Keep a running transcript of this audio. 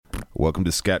Welcome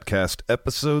to SKATCAST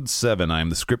Episode 7.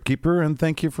 I'm the Script Keeper, and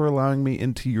thank you for allowing me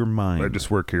into your mind. I just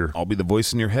work here. I'll be the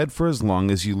voice in your head for as long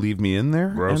as you leave me in there,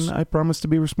 Gross. and I promise to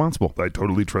be responsible. I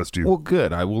totally trust you. Well,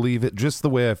 good. I will leave it just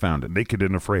the way I found it. Naked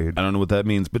and afraid. I don't know what that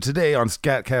means, but today on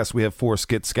SKATCAST we have 4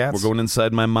 skit-scats. We're going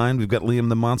inside my mind. We've got Liam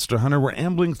the Monster Hunter. We're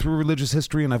ambling through religious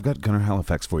history, and I've got Gunnar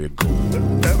Halifax for you.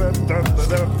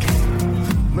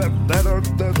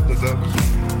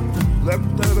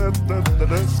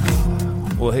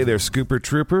 Well, hey there, Scooper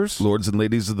Troopers, lords and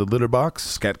ladies of the litter box,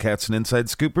 scat cats and inside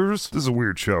scoopers. This is a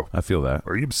weird show. I feel that.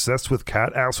 Are you obsessed with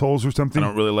cat assholes or something? I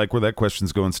don't really like where that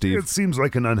question's going, Steve. It seems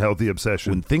like an unhealthy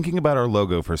obsession. When thinking about our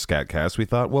logo for SKATCAST, we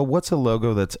thought, well, what's a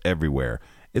logo that's everywhere?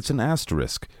 It's an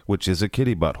asterisk, which is a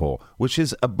kitty butthole, which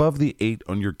is above the 8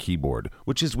 on your keyboard,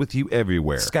 which is with you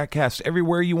everywhere. SKATCAST,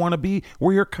 everywhere you want to be,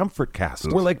 we're your comfort cast.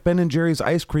 Ugh. We're like Ben & Jerry's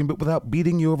ice cream, but without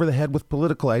beating you over the head with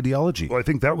political ideology. Well, I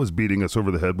think that was beating us over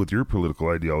the head with your political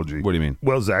ideology. What do you mean?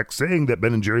 Well, Zach, saying that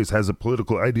Ben & Jerry's has a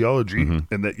political ideology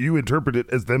and that you interpret it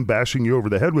as them bashing you over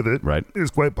the head with it is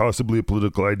quite possibly a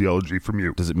political ideology from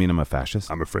you. Does it mean I'm a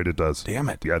fascist? I'm afraid it does. Damn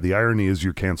it. Yeah, the irony is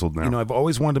you're canceled now. You know, I've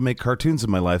always wanted to make cartoons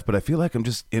in my life, but I feel like I'm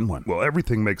just in one. Well,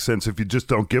 everything makes sense if you just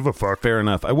don't give a fuck. Fair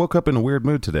enough. I woke up in a weird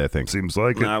mood today, I think. Seems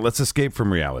like it. Now, let's escape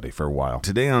from reality for a while.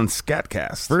 Today on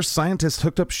SKATCAST, first scientists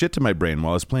hooked up shit to my brain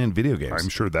while I was playing video games. I'm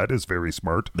sure that is very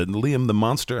smart. Then Liam the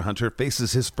Monster Hunter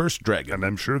faces his first dragon. And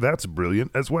I'm sure that's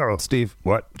brilliant as well. Steve.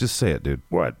 What? Just say it, dude.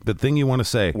 What? The thing you want to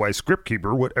say. Why, Script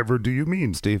Keeper, whatever do you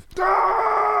mean? Steve.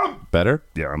 Better?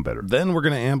 Yeah, I'm better. Then we're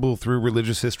going to amble through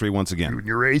religious history once again. You and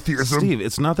your atheism. Steve,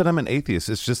 it's not that I'm an atheist.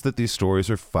 It's just that these stories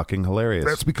are fucking hilarious.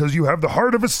 That's because you have the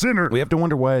heart of a sinner. We have to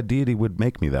wonder why a deity would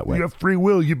make me that way. You have free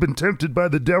will. You've been tempted by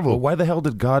the devil. Well, why the hell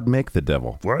did God make the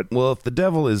devil? What? Well, if the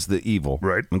devil is the evil,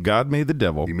 right, and God made the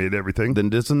devil, he made everything, then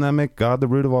doesn't that make God the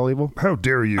root of all evil? How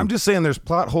dare you? I'm just saying there's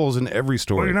plot holes in every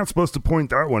story. Well, you're not supposed to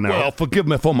point that one out. Well, forgive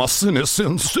me for my sins.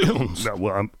 No,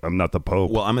 well, I'm not the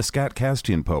Pope. Well, I'm a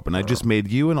Skatcastian Pope, and I just made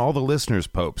you and all the listeners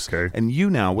popes. Okay. And you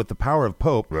now, with the power of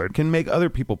Pope, can make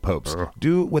other people popes.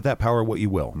 Do with that power what you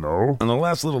will. No. And the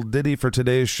last little ditty for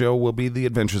today's show will be the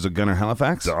adventures of Gunnar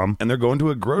Halifax. Dumb. And they're going to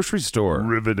a grocery store.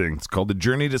 Riveting. It's called The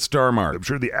Journey to Star Mart. I'm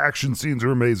sure the action scenes are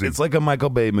amazing. It's like a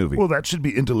Michael Bay movie. Well, that should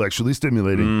be intellectually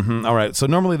stimulating. All right, so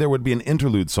normally there would be an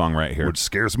interlude song right here. Which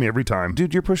scares me every time.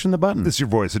 Dude, you're pushing the button. This is your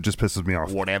voice. It just pisses me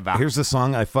off. Whatever. Here's the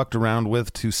song I fucked around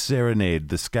with to serenade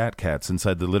the scat cats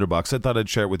inside the litter box. I thought I'd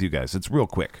share it with you guys. It's real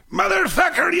quick.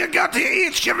 Motherfucker, you got to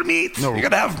eat your meat. No. You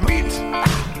gotta have meat.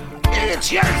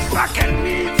 Eat your fucking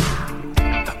meat.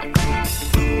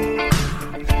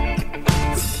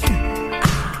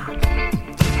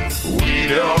 We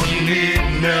don't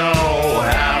need no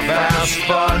half-ass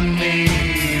funnies.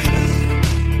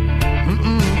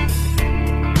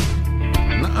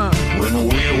 When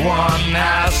we want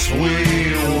ass,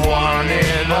 we want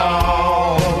it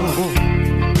all.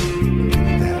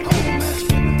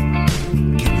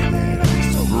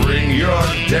 Bring your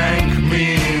dank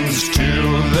means to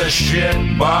the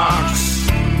shit box.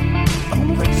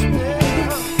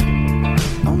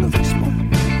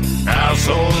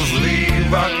 Assholes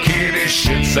leave our kitty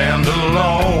shits and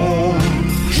alone.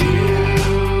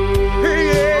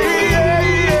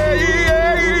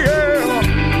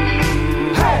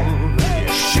 Hey,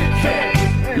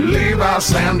 shithead, leave our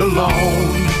sand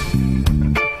alone.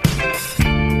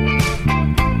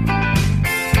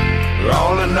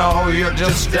 All in all, you're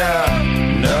just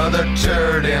another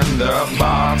turd in the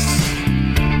box.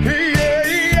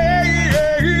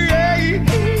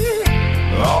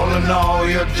 All in all,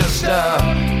 you're just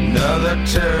another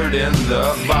turd in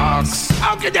the box.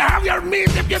 How can you have your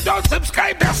meat if you don't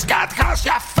subscribe to SKATCAST,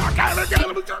 you fuck?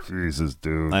 Jesus,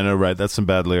 dude. I know, right? That's some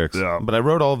bad lyrics. Yeah. But I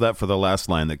wrote all of that for the last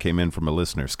line that came in from a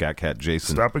listener, Skatcat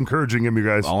Jason. Stop encouraging him, you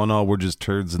guys. All in all, we're just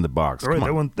turds in the box. All right,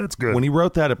 Come on. that's good. When he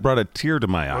wrote that, it brought a tear to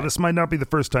my eye. Well, this might not be the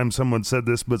first time someone said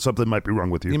this, but something might be wrong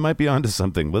with you. You might be onto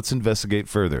something. Let's investigate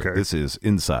further. Okay. This is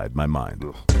Inside My Mind.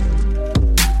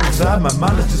 Inside my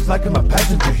mind, it's just like I'm a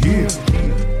passenger here.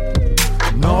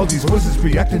 And all these voices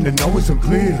reacting and always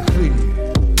unclear.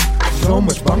 So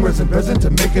much bongers and present to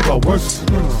make it all worse.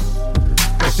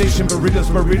 Station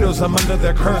burritos, I'm under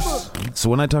their curse. So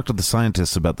when I talked to the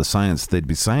scientists about the science they'd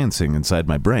be sciencing inside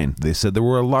my brain, they said there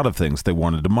were a lot of things they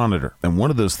wanted to monitor. And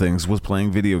one of those things was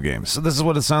playing video games. So this is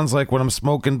what it sounds like when I'm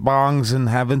smoking bongs and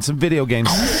having some video games.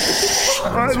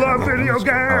 I love video games.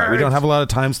 All right, we don't have a lot of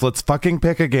time, so let's fucking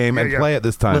pick a game and play it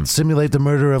this time. Let's simulate the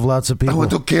murder of lots of people. I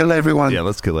want to kill everyone. Yeah,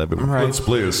 let's kill everyone. Right. Let's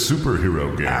play a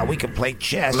superhero game. We can play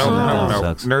chess. No.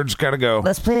 Nerds gotta go.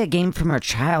 Let's play a game from our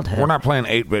childhood. We're not playing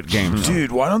 8-bit games.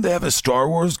 Dude, why don't they have a Star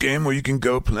Wars game where you can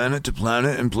go planet to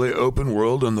planet and play open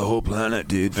world on the whole planet,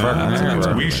 dude?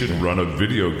 We should run a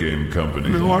video game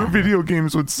company. Our video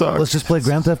games would suck. Let's just play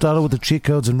Grand Theft Auto with the cheat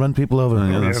codes and run people over.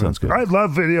 Yeah, that sounds good. I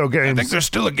love video I games. think there's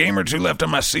still a game or two left on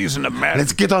my season of Madden.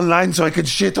 Let's get online so I can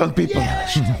shit on people.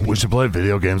 We should play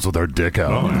video games with our dick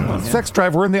out. Sex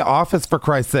Drive, we're in the office, for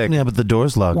Christ's sake. Yeah, but the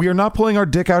door's locked. We are not pulling our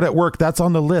dick out at work. That's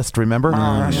on the list, remember?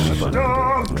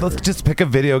 Let's just pick a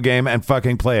video game and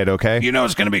fucking play it, okay? You know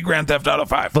it's going to be Grand Theft Auto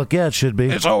 5. Fuck yeah, it should be.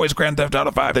 It's always Grand Theft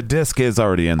Auto 5. The disc is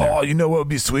already in there. Oh, you know what would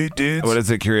be sweet, dude? What is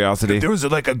it, Curiosity? There was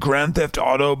like a Grand Theft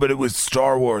Auto, but it was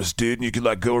Star Wars, dude, and you could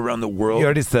like go around the world. You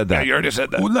already said that. Yeah, you already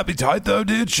said that. Wouldn't that be tight, though,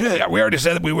 dude? Shit. Yeah, we already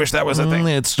said that we wish that was a thing.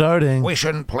 It's starting. We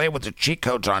shouldn't play with the cheat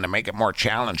codes on to make it more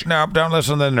challenging. No, don't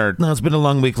listen to the nerd. No, it's been a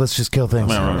long week. Let's just kill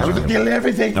things. I want to kill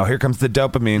everything. Oh, here comes the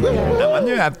dopamine. I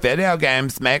wonder if video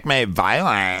games make me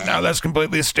violent. No, that's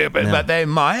completely stupid. But they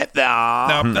might, though.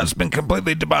 No, that's been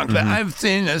completely debunked. I've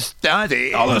seen a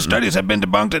study. All those studies have been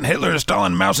debunked, and Hitler,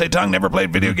 Stalin, Mao Zedong never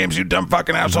played video games, you dumb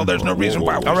fucking asshole. There's no reason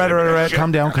why. All right.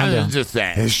 Calm down. Just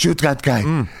saying. Hey, shoot that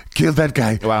guy. Kill that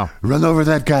guy. Wow. Run over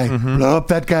that guy. Blow up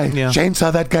that guy. Yeah.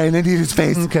 Chainsaw that guy and then eat his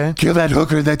face. Okay. Kill that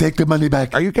hooker and then take the money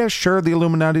back. Are you guys sure the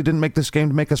Illuminati didn't make this game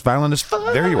to make us violent as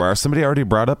fuck? There you are. Somebody already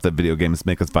brought up that video games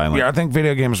make us violent. Yeah, I think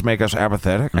video games make us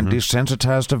apathetic and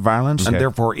desensitized to violence, Okay. and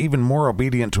therefore even more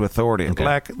obedient to authority.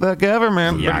 Like the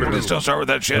government. Yeah, please don't start with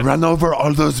that shit. Run over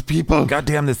all those people.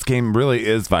 Goddamn, this game really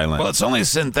is violent. Well, it's only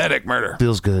synthetic murder.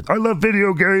 Feels good. I love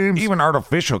video games. Even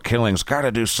artificial killing's got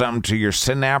to do something to your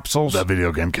synapsals. That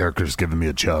video game character's giving me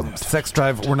a chub. Sex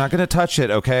Drive, we're not going to touch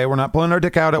it, okay? We're not pulling our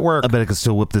dick out at work. I bet I could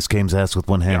still whip this game's ass with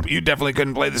one hand. You definitely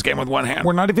couldn't play this game with one hand.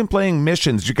 We're not even playing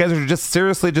missions. You guys are just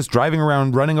seriously just driving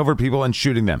around, running over people and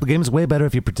shooting them. The game's way better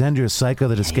if you pretend you're a psycho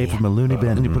that escaped from a loony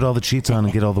bin and you put all the cheats on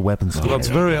and get all the weapons. Well, it's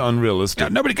very unrealistic. Now,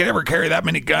 nobody could ever carry that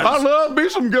many guns. I love me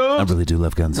some I guns. really do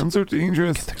love guns. Guns are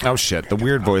dangerous. Oh shit, the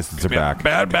weird voices are back.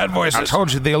 Bad voices. I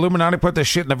told you the Illuminati put this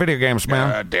shit in the video games,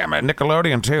 man. Damn it.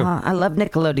 Nickelodeon too. I love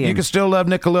Nickelodeon. You can still love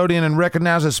Nickelodeon and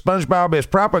recognize that SpongeBob is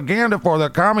propaganda for the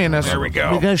communists. There we You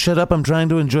go. guys shut up. I'm trying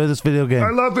to enjoy this video game. I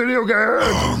love video games.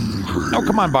 Oh,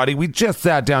 come on, buddy. We just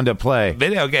sat down to play.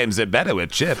 Video games are better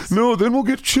with chips. No, then we'll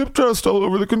get chip dust all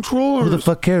over the Who the controllers.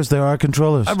 fuck cares? There are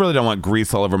controllers. I really don't want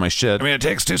grease all over my shit. I mean, it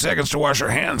takes 2 seconds to wash your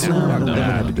hands.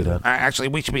 Actually,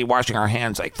 we should be washing our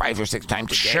hands like 5 or 6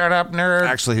 times a day. Shut up, nerd.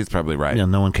 Actually, he's probably right. Yeah,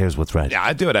 no one cares what's right. Yeah,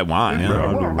 I do what I want.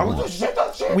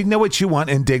 Yeah. We know what you want,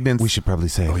 indignant. We should probably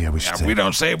say. Oh yeah, we should If say. we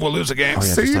don't save, we'll lose a game.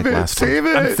 Save it. Save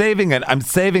it. I'm saving it. I'm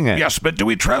saving it. Yes, but do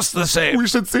we trust the save? We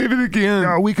should save it again.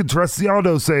 No, we can trust the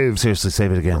auto save. Seriously,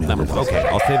 save it again. Okay,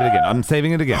 I'll save it again. I'm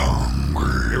saving it again.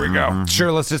 Here we go.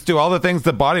 Sure, let's just do all the things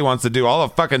the body wants to do all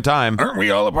the fucking time. Aren't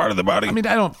we all a part of the body? I mean,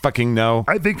 I don't fucking know.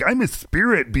 I think I'm a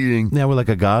spirit being. Yeah, we're like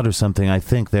a god or something, I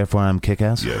think. Therefore, I'm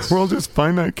kick-ass. We're all just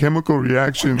finite chemical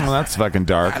reactions. Well, that's fucking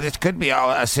dark. This could be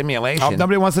all a simulation. Oh,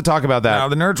 nobody wants to talk about that. Now,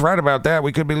 the nerd's right about that.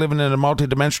 We could be living in a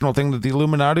multi-dimensional thing that the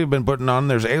Illuminati have been putting on.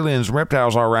 There's aliens and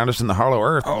reptiles all around us in the hollow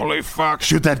earth. Holy fuck.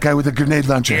 Shoot that guy with a grenade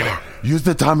launcher. Use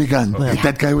the Tommy gun. Hit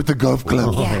that guy with the golf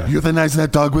club. Euthanize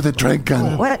that dog with a trank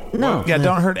gun. What? No. Yeah,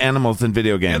 don't hurt animals in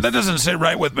video Yeah, games. that doesn't sit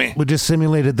right with me. We just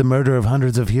simulated the murder of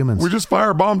hundreds of humans. We just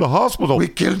firebombed a hospital. We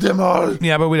killed them all.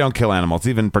 Yeah, but we don't kill animals,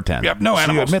 even pretend. Yep, no So you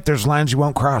animals. admit there's lines you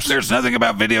won't cross. There's nothing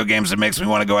about video games that makes me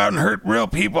want to go out and hurt real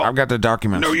people. I've got the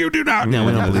documents. No, you do not. No,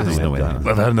 we don't believe this. No way.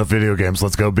 I've had enough video games.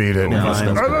 Let's go beat it. Yeah,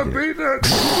 I love beating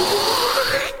it.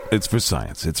 It's for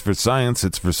science. It's for science.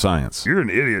 It's for science. You're an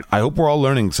idiot. I hope we're all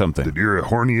learning something. You're a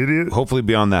horny idiot. Hopefully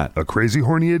beyond that. A crazy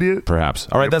horny idiot. Perhaps.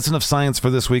 All right, that's enough science for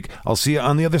this week. I'll see you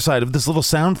on the other side of this little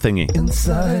sound thingy.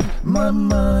 Inside my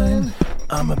mind,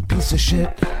 I'm a piece of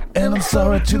shit, and I'm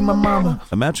sorry to my mama.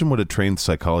 Imagine what a trained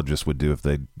psychologist would do if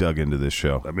they dug into this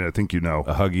show. I mean, I think you know.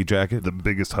 A huggy jacket, The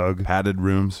biggest hug. padded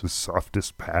rooms, The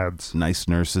softest pads. nice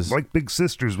nurses, Like big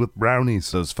sisters with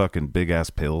brownies. those fucking big-ass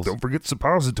pills. Don't forget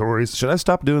suppositories. Should I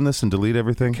stop doing this and delete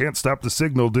everything? Can't stop the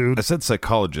signal, dude. I said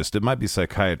psychologist. It might be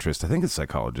psychiatrist. I think it's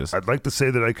psychologist. I'd like to say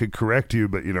that I could correct you,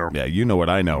 but you know, Yeah, you know what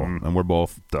I know, and we're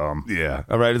both dumb. Yeah.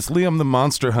 All right, it's Liam the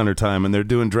Monster Hunter time, and they're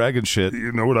doing dragon shit.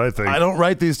 You know what I think. I don't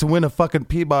write these to win a fucking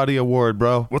Peabody Award,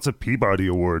 bro. What's a Peabody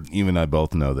Award? You and I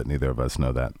both know that neither of us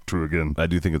know that. True again. I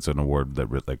do think it's an award that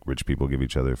rich people give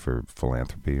each other for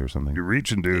philanthropy or something. You're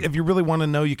reaching, dude. If you really want to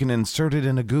know, you can insert it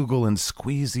into Google and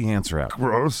squeeze the answer out.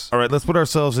 Gross. All right, let's put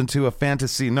ourselves into a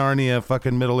fantasy Narnia,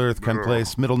 fucking Middle Earth kind of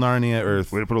place. Middle Narnia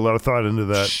Earth. Way to put a lot of thought into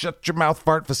that. Shut your mouth,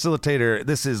 fart facilitator.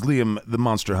 This is Liam, the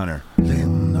Monster Hunter.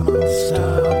 Liam the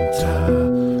Monster Hunter.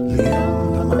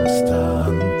 Liam the Monster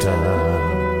Hunter.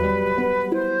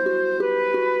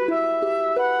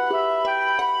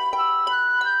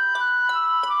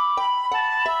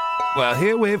 Well,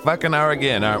 here we fucking are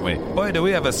again, aren't we? Boy, do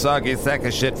we have a soggy sack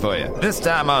of shit for you. This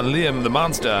time on Liam the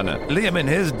Monster Hunter. Liam and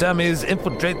his dummies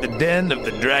infiltrate the den of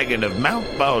the dragon of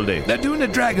Mount Baldy. They're doing the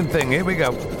dragon thing. Here we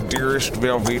go. Dearest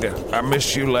Velveeta, I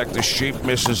miss you like the sheep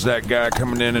misses that guy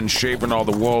coming in and shaving all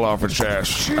the wool off its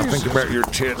ass. I think about your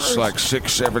tits like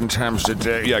 6-7 times a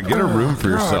day. Yeah, get a room for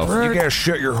yourself. You guys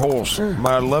shut your holes.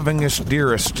 My lovingest,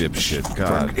 dearest Dipshit,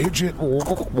 God. idiot.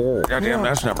 Goddamn,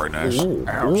 that's not very nice.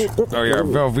 Ouch. Oh yeah,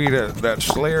 Velveeta, that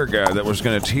Slayer guy that was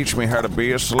going to teach me how to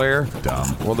be a Slayer.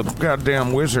 Dumb. Well, the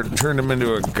goddamn wizard turned him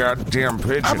into a goddamn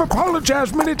pigeon. I've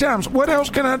apologized many times. What else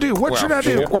can I do? What should I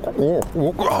do?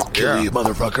 I'll kill you,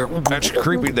 motherfucker. That's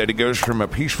creepy that he goes from a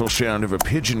peaceful sound of a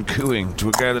pigeon cooing to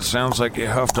a guy that sounds like he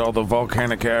huffed all the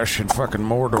volcanic ash in fucking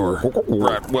Mordor.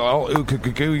 Right, well, I'll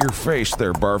ooh your face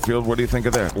there, Barfield. What do you think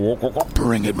of that?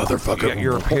 Bring it, motherfucker. Yeah,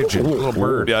 you're a pigeon, little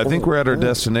bird. Yeah, I think we're at our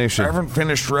destination. I haven't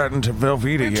finished writing to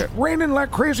Velveeta yet. Raining like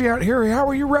crazy out here. How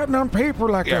are you writing on paper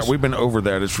like Yeah, this? we've been over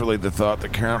that. It's really the thought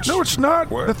that counts. No, it's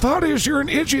not. What? The thought is you're an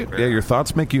idiot. Yeah, your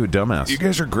thoughts make you a dumbass. You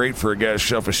guys are great for a guy's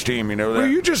self-esteem, you know that? Well,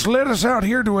 you just led us out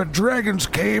here to a dragon's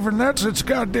cave, and that's its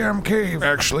goddamn cave.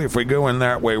 Actually, if we go in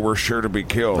that way, we're sure to be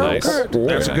killed. Nice. That's a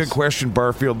Nice. good question,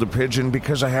 Barfield the pigeon,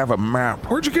 because I have a map.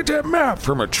 Where'd you get that map?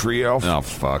 From a tree elf. Oh,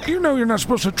 fuck. You know you're not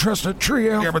supposed to trust a tree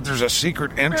elf. Yeah, but there's a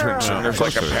secret entrance, and there's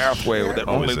like a pathway that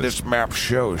only this map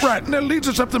shows. Right, and it leads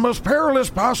us up the most perilous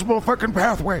possible fucking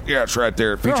pathway. Yeah, it's right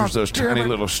there. It features those damn tiny it.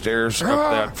 little stairs up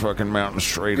that fucking mountain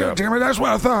straight God up. damn it, that's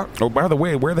what I thought. Oh, by the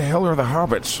way, where the hell are the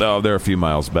hobbits? Oh, they're a few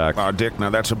miles back. Oh, Dick, now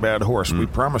that's a bad horse. We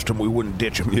promised him we wouldn't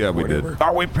ditch him. Yeah, we did.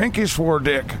 Are we pinkies for,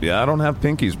 Dick? Yeah, I don't have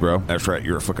pinkies, bro. That's right,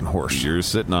 you're a fucking horse. You're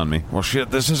sitting on me. Well,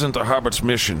 shit, this isn't the hobbits'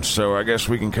 mission, so I guess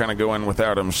we can kind of go in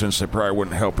without them since they probably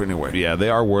wouldn't help anyway. Yeah, they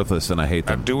are worthless, and I hate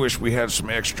I them. do wish we had some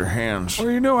extra hands.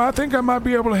 Well, you know, I think I might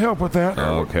be able to help with that.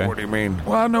 Oh, okay. What do you mean?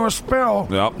 Well, I know a spell.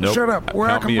 Nope. Shut up. Where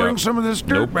Count I can me bring out. some of this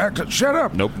dirt Nope. back to... Shut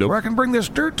up. Nope. Where I can bring this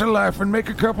dirt to life and make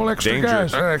a couple extra Dangerous.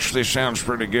 guys. That actually sounds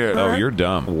pretty good. Oh, you're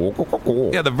dumb.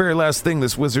 Yeah, the very last thing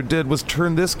this wizard did was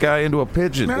turn this guy into a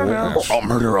pigeon. No. I'll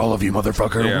murder all of you,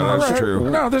 motherfucker. Yeah, that's true.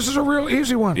 No, this is a real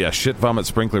easy one. Yeah, shit vomit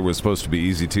sprinkler was supposed to be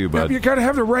easy too, bud. You gotta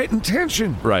have the right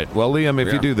intention. Right. Well, Liam, if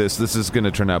Yeah. you do this is going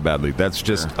to turn out badly. That's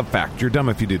just a fact. You're dumb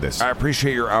if you do this. I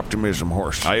appreciate your optimism,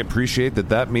 horse. I appreciate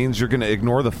that means you're going to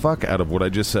ignore the fuck out of what I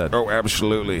just said. Oh,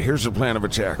 absolutely. Here's the plan of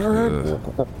attack.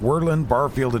 Whirlin,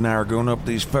 Barfield, and I are going up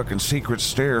these fucking secret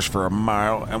stairs for a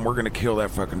mile, and we're gonna kill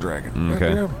that fucking dragon.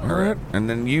 Okay. Yeah, all right. And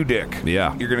then you, Dick.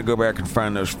 Yeah. You're gonna go back and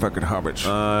find those fucking hobbits.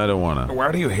 I don't want to.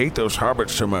 Why do you hate those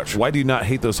hobbits so much? Why do you not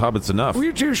hate those hobbits enough? Will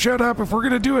you two shut up? If we're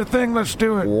gonna do a thing, let's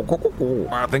do it.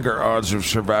 I think our odds of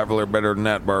survival are better than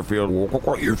that, Barfield.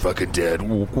 You're fucking dead.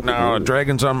 No, a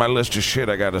dragon's on my list of shit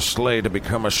I gotta slay to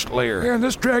become a slayer. Yeah,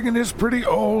 this dragon is pretty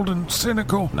old and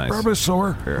cynical. Nice.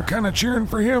 Bulbasaur. I'm kind of cheering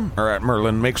for him. All right,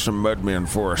 Merlin, make some mudmen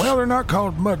for us. Well, they're not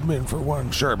called mudmen for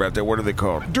one. Sorry about that. What are they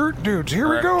called? Dirt dudes. Here All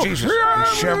we right, go. Jesus, you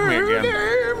shoved me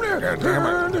again. God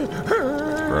damn it.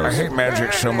 I hate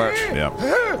magic so much. Yeah.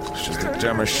 It's just the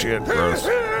dumbest shit. Gross.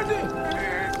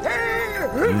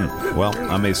 Well,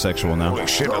 I'm asexual now. Holy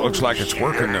shit, it looks like it's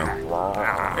working though.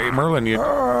 Hey, Merlin,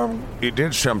 you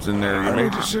did something there. You I made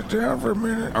need to sit down for a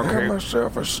minute and Okay. have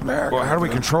myself a snack. Well, how do we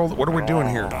control what are we doing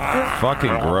here?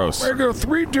 Fucking gross. There go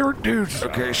 3 dirt dudes.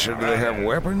 Okay, so do they have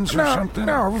weapons or No, something?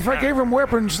 no, if I gave them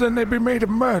weapons, then they'd be made of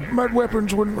mud. Mud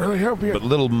weapons wouldn't really help you. But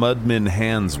little mudman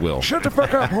hands will. Shut the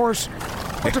fuck up, horse.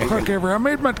 What the fuck ever. I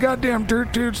made my goddamn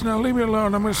dirt dudes. Now leave me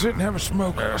alone. I'm gonna sit and have a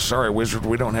smoke. Sorry, wizard,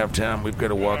 we don't have time. We've got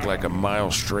to walk like a mile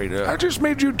straight I up. just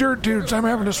made you dirt dudes. I'm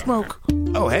having a smoke.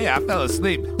 Oh, hey, I fell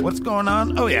asleep. What's going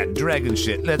on? Oh, yeah, dragon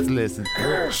shit. Let's listen.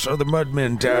 So the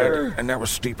mudmen died, and that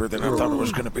was steeper than I thought it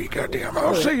was going to be. Goddamn.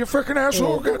 I'll say you fucking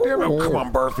asshole. Goddamn it. Oh, come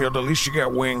on, Barfield. At least you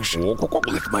got wings.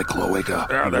 Lick my cloaca.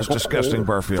 Oh, that's disgusting,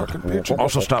 Barfield.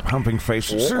 Also, stop humping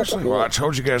faces. Seriously. Well, I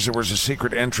told you guys there was a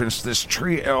secret entrance. This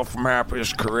tree elf map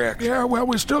is correct. Yeah, well,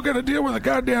 we still got to deal with a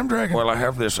goddamn dragon. Well, I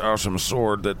have this awesome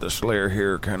sword that the Slayer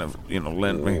here kind of,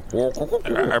 lent me.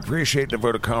 I appreciate the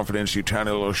vote of confidence, you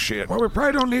tiny little shit. Well, we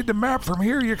probably don't need the map. From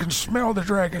here, you can smell the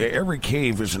dragon. Yeah, every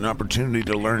cave is an opportunity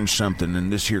to learn something,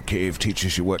 and this here cave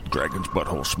teaches you what dragons'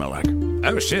 buttholes smell like.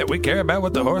 Oh shit, we care about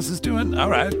what the horse is doing?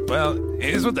 Alright, well,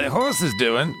 here's what the horse is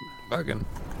doing. Fucking...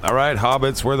 All right,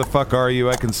 hobbits, where the fuck are you?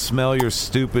 I can smell your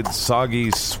stupid, soggy,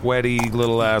 sweaty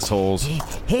little assholes.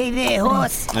 Hey there,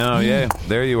 horse. Oh, yeah,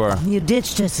 there you are. You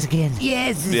ditched us again.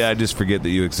 Yes. Yeah, I just forget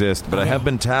that you exist, but I have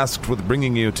been tasked with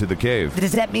bringing you to the cave.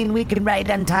 Does that mean we can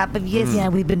ride on top of you? Yeah,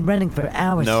 we've been running for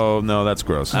hours. No, that's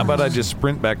gross. How about I just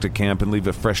sprint back to camp and leave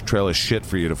a fresh trail of shit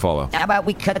for you to follow? How about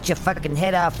we cut your fucking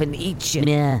head off and eat you?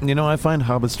 Yeah. You know, I find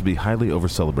hobbits to be highly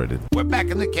over-celebrated. We're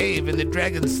back in the cave and the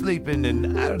dragon's sleeping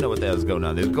and I don't know what the hell's going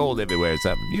on. There's gold everywhere or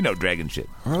something. You know dragon shit.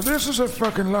 Well, this is a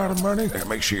fucking lot of money. Yeah,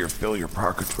 make sure you fill your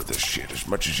pockets with this shit as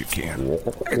much as you can.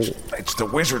 It's the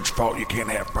wizard's fault you can't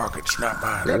have pockets, not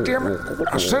mine. God damn it.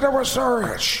 I said I was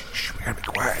sorry. Shh, we gotta be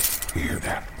quiet. You hear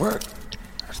that? What?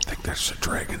 I think that's the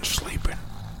dragon sleeping.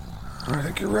 I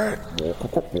think you're right.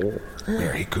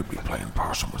 Yeah, he could be playing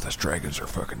possum with us. Dragons are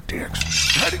fucking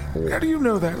dicks. How do you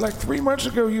know that? Like 3 months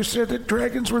ago, you said that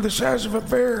dragons were the size of a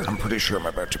bear. I'm pretty sure I'm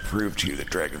about to prove to you that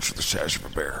dragons are the size of a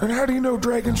bear. And how do you know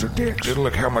dragons are dicks?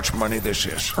 Look how much money this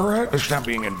is. All right. It's not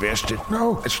being invested.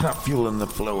 No. It's not fueling the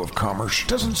flow of commerce.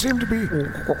 Doesn't seem to be.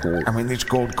 I mean, these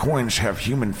gold coins have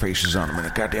human faces on them, and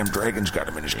a goddamn dragon's got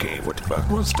them in his cave. What the fuck?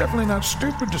 Well, it's definitely not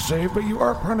stupid to save, but you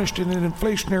are punished in an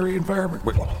inflationary environment.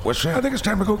 Wait, what's that? I think it's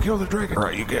time to go kill the dragon. All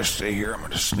right, you guys stay here. I'm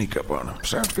gonna sneak up on him.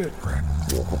 Sounds good. Right.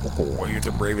 Well, you're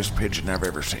the bravest pigeon I've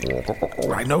ever seen.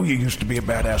 I know you used to be a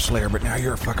badass slayer, but now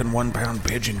you're a fucking 1 pound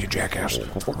pigeon, you jackass.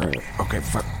 Okay,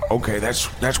 fuck. Okay,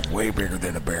 that's way bigger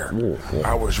than a bear.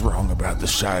 I was wrong about the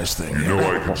size thing. You know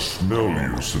I can smell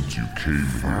you since you came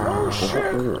here. Oh,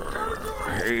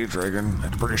 shit. Hey, dragon.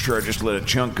 I'm pretty sure I just let a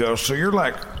chunk go, so you're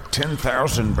like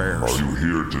 10,000 bears. Are you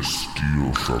here to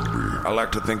steal from me? I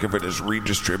like to think of it as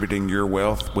redistributing your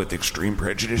wealth with extreme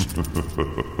prejudice.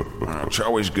 It's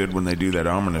always good when they do that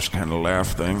ominous kind of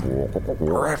laugh thing.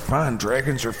 All right, fine.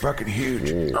 Dragons are fucking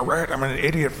huge. All right, I'm an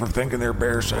idiot for thinking they're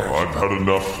bear size. I've had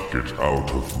enough. Get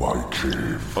out of my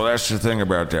cave. Well, that's the thing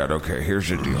about that. Okay, here's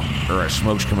the deal. All right,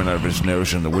 smoke's coming out of his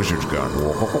nose and the wizard's gone.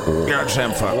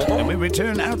 Goddamn fucked. And we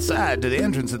return outside to the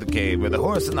entrance of the cave where the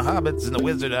horse and the hobbits and the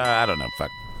wizard I don't know, fuck.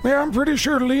 Yeah, I'm pretty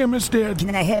sure Liam is dead.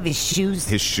 Can I have his shoes?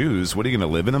 His shoes? What, are you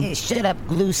gonna live in them? Hey, shut up,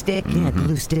 glue stick. Yeah,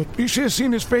 glue stick. You should have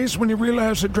seen his face when he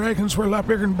realized that dragons were a lot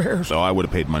bigger than bears. Oh, I would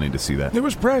have paid money to see that. It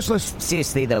was priceless.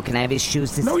 Seriously, though, can I have his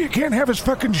shoes? No, you can't have his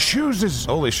fucking shoes.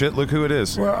 Holy shit, look who it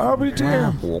is. Well, I'll be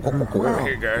damned. Wow.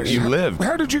 Hey, guys. You lived.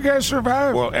 How did you guys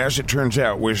survive? Well, as it turns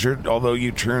out, wizard, although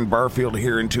you turned Barfield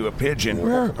here into a pigeon,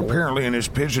 apparently in his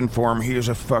pigeon form, he is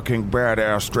a fucking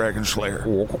badass dragon slayer.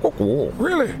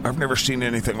 Really? I've never seen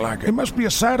anything like it. It must be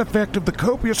a side effect of the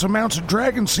copious amounts of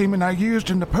dragon semen I used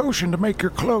in the potion to make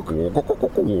your cloak.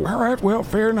 All right, well,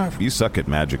 fair enough. You suck at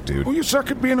magic, dude. Well, you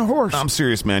suck at being a horse. I'm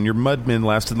serious, man. Your mudmen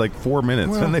lasted like 4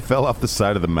 minutes, and they fell off the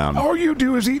side of the mountain. All you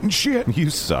do is eating shit. You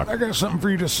suck. I got something for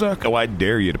you to suck. Oh, I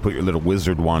dare you to put your little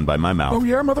wizard wand by my mouth. Oh,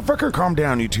 yeah, motherfucker? Calm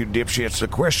down, you two dipshits. The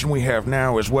question we have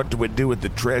now is what do we do with the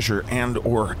treasure and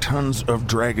or tons of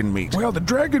dragon meat? Well, the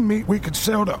dragon meat we could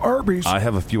sell to Arby's. I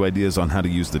have a few ideas on how to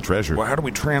use the treasure. Well, how do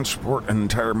we transport an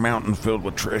entire mountain filled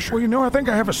with treasure? Well, you know, I think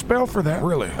I have a spell for that.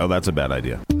 Really? Oh, that's a bad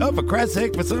idea. Oh, for Christ's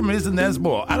sake, for some reason there's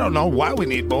more. I don't know why we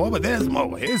need more, but there's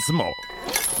more. Here's some more.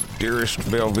 Dearest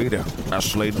Velveeta, I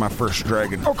slayed my first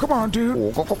dragon. Oh, come on,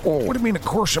 dude. What do you mean, of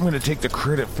course I'm going to take the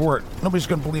credit for it? Nobody's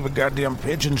going to believe a goddamn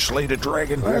pigeon slayed a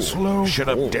dragon. That's low. Shut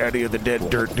up, daddy of the dead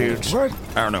dirt dudes. What?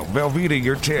 I don't know. Velveeta,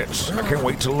 your tits. I can't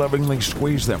wait to lovingly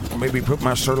squeeze them. Maybe put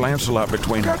my Sir Lancelot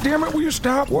between them. God damn it, will you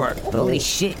stop? What? Holy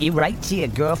shit, you write to your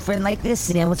girlfriend like this?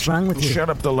 Yeah, what's wrong with you?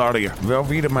 Shut up, the lot of you.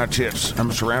 Velveeta, my tits.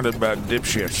 I'm surrounded by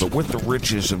dipshits, but with the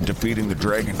riches of defeating the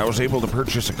dragon, I was able to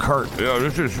purchase a cart. Yeah,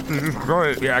 this is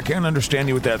great. Yeah, I can't understand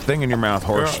you with that thing in your mouth,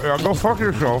 horse. Yeah, go fuck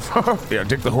yourself. Yeah,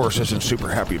 Dick the horse isn't super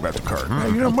happy about the cart.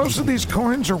 You know, most of these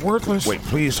coins are worthless. Wait,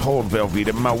 please hold,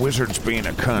 Velveeta. My wizard's being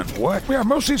a cunt. What? Yeah,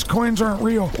 most of these coins aren't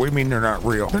real. What do you mean they're not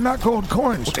real? They're not gold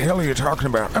coins. What the hell are you talking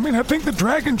about? I mean, I think the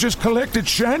dragon just collected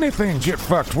shiny things. Get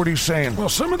fucked. What are you saying? Well,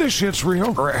 some of this shit's real.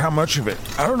 All right, how much of it?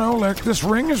 I don't know, like this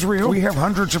ring is real. We have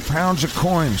hundreds of pounds of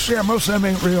coins. Yeah, most of them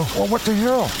ain't real. Well, what the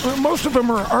hell? Most of them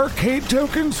are arcade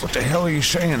tokens. What the hell are you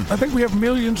saying? I think we have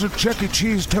millions millions of Chuck E.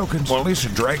 Cheese tokens. Well, at least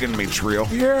the dragon meat's real.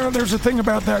 Yeah, there's a thing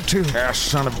about that too. Ah,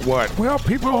 son of what? Well,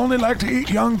 people only like to eat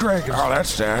young dragons. Oh, that's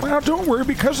sad. Well, don't worry,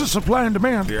 because of supply and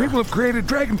demand, people have created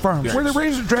dragon farms where they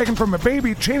raise a dragon from a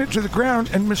baby, chain it to the ground,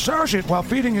 and massage it while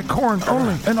feeding it corn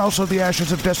only, and also the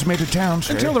ashes of decimated towns,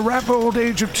 until the ripe old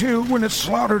age of 2, when it's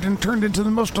slaughtered and turned into the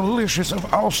most delicious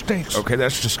of all steaks. Okay,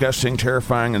 that's disgusting,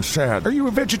 terrifying, and sad. Are you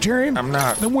a vegetarian? I'm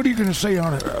not. Then what are you going to say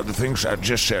on it? The things I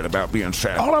just said about being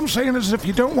sad. All I'm saying is if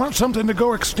you don't want something to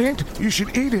go extinct, you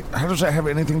should eat it. How does that have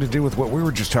anything to do with what we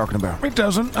were just talking about? It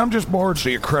doesn't. I'm just bored. So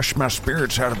you crushed my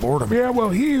spirits out of boredom. Yeah, well,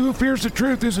 he who fears the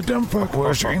truth is a dumb fuck. Well,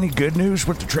 is there any good news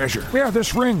with the treasure? Yeah,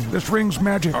 this ring. This ring's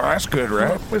magic. Oh, that's good,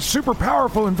 right? It's super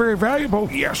powerful and very valuable.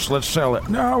 Yes, let's sell it.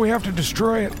 No, we have to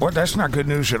destroy it. What? That's not good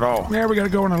news at all. Yeah, we gotta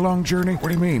go on a long journey. What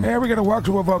do you mean? Yeah, we gotta walk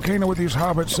to a volcano with these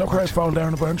hobbits. They'll probably fall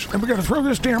down a bunch. And we gotta throw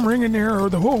this damn ring in there or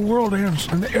the whole world ends.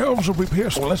 And the elves will be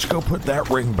pissed. Well, let's go put that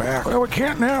ring back. Well, we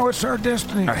can't now. It's our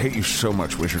destiny. I hate you so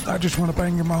much, Wizard. I just want to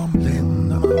bang your mom.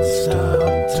 Linda Monster,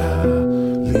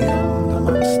 Linda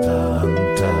Monster.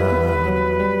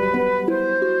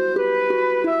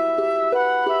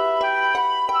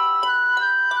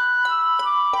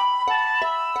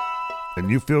 And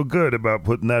you feel good about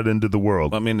putting that into the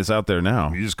world. I mean, it's out there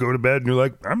now. You just go to bed and you're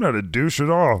like, I'm not a douche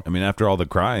at all. I mean, after all the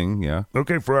crying, yeah.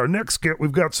 Okay, for our next skit,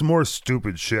 we've got some more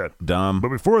stupid shit. Dumb. But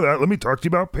before that, let me talk to you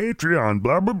about Patreon.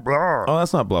 Blah, blah, blah. Oh,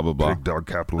 that's not blah, blah, blah. Big dog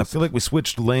I capitalist. feel like we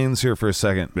switched lanes here for a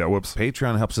second. Yeah, whoops.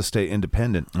 Patreon helps us stay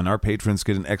independent, and our patrons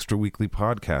get an extra weekly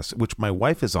podcast, which my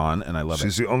wife is on, and I love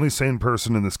She's it. the only sane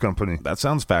person in this company. That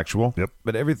sounds factual. Yep.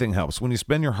 But everything helps. When you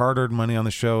spend your hard-earned money on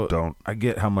the show, Don't. I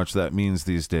get how much that means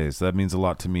these days. That means a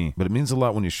lot to me. But it means a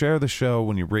lot when you share the show,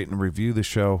 when you rate and review the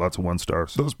show. Lots of 1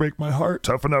 stars. Those break my heart.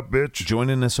 Toughen up, bitch.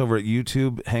 Joining us over at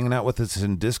YouTube, hanging out with us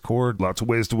in Discord. Lots of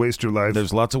ways to waste your life.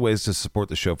 There's lots of ways to support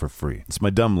the show for free. It's my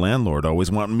dumb landlord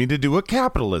always wanting me to do a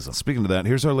capitalism. Speaking of that,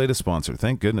 here's our latest sponsor.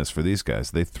 Thank goodness for these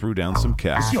guys. They threw down some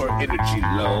cash. Your energy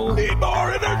low. Need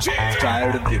more energy.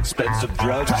 Tired of the expensive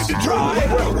drugs. Time to try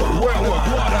well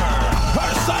water.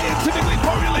 Our scientifically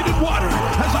formulated water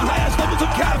has the highest levels of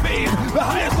caffeine, the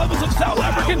highest levels of South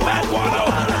African mad guano,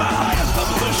 and the highest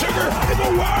levels of sugar in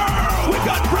the world. We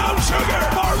got brown sugar,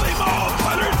 barley malt,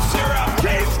 buttered syrup,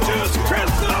 cane juice,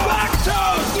 crystal,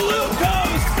 lactose,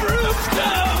 glucose,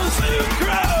 fructose,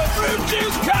 sucrose, fruit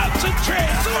juice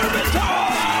concentrate,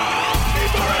 sorbitol.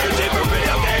 Need more energy for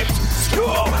video games,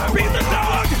 school, beat the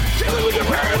dog, chilling with your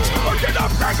parents, or get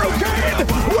off crack cocaine.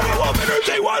 Werewolf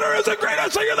energy water is the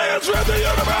greatest thing in the history of the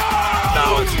universe.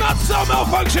 No, it's not cell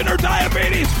malfunction or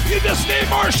diabetes. You just need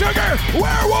more sugar.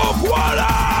 Werewolf water.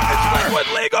 It's liquid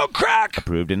legal crack.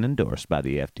 Approved and endorsed by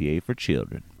the FDA for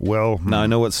children. Well, Now, I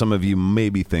know what some of you may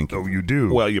be thinking. oh, you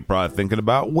do. Well, you're probably thinking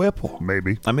about Whipple.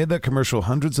 Maybe. I made that commercial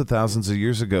hundreds of thousands of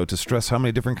years ago to stress how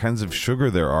many different kinds of sugar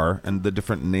there are and the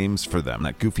different names for them.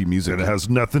 That goofy music. And it has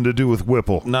nothing to do with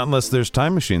Whipple. Not unless there's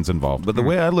time machines involved. But the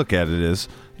way I look at it is,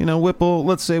 you know, Whipple,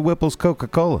 let's say Whipple's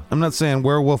Coca-Cola. I'm not saying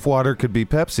Werewolf Water could be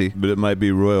Pepsi, but it might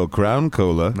be Royal Crown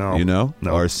Cola. No. You know?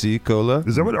 No. RC Cola.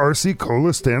 Is that what RC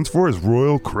Cola stands for? Is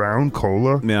Royal Crown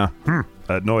Cola? Yeah.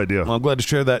 I had no idea. Well, I'm glad to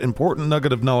share that important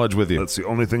nugget of knowledge with you. That's the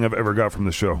only thing I've ever got from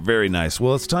the show. Very nice.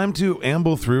 Well, it's time to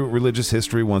amble through religious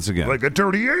history once again. Like a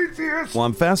dirty atheist. Well,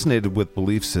 I'm fascinated with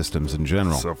belief systems in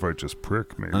general. Self-righteous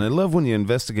prick, maybe. And I love when you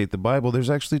investigate the Bible, there's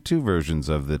actually 2 versions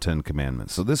of the 10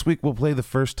 Commandments. So this week we'll play the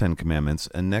first 10 Commandments,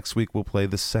 and next week we'll play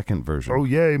the second version. Oh,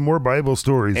 yay, more Bible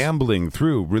stories. Ambling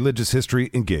through religious history,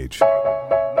 engage.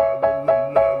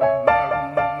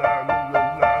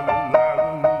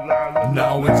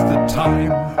 Now it's the time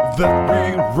that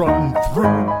we run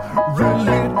through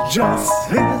religious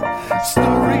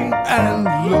history and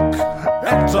look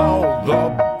at all the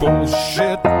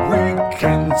bullshit we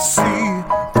can see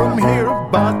from here,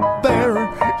 but there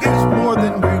is more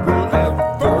than we will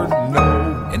ever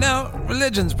know. You know,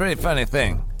 religion's a pretty funny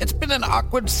thing. It's been an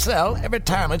awkward sell every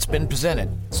time it's been presented.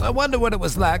 So I wonder what it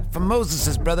was like for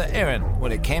Moses' brother Aaron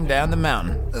when he came down the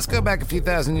mountain. Let's go back a few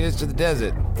thousand years to the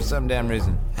desert for some damn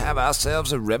reason. Have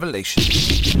ourselves a revelation.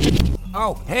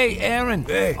 Oh, hey, Aaron.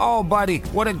 Hey. Oh, buddy,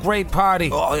 what a great party.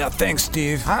 Oh, yeah, thanks,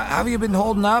 Steve. How have you been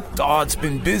holding up? Oh, it's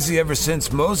been busy ever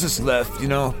since Moses left. You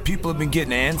know, people have been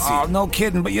getting antsy. Oh, no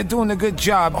kidding, but you're doing a good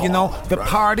job. You know, the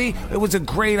party, it was a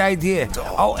great idea.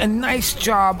 Oh, and nice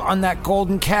job on that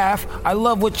golden calf. I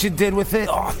love what you did with it.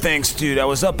 Oh, thanks, dude. I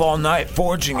was up all night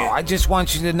forging it. I just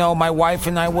want you to know my wife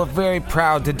and I were very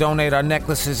proud to donate our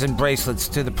necklaces and bracelets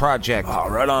to the project. Oh,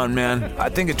 right on, man. I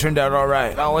think it turned out all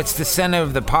right. Oh, it's the center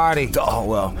of the party. Oh,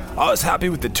 well, I was happy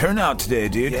with the turnout today,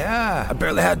 dude. Yeah. I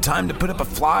barely had time to put up a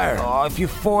flyer. Oh, if you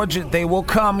forge it, they will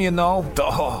come, you know.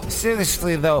 Oh,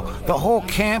 seriously, though, the whole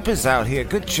camp is out here.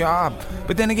 Good job.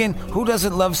 But then again, who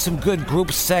doesn't love some good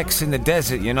group sex in the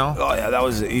desert, you know? Oh, yeah, that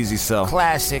was an easy sell.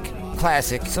 Classic.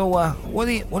 So, what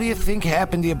do you think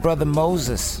happened to your brother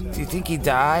Moses? Do you think he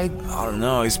died? I don't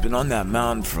know. He's been on that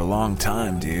mountain for a long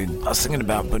time, dude. I was thinking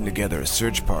about putting together a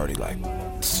search party,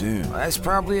 soon. Well, that's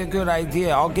probably a good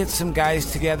idea. I'll get some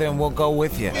guys together and we'll go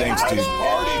with you. Thanks, dude.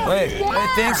 Hey,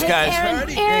 thanks,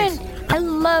 guys. Aaron, I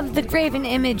love the graven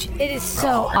image. It is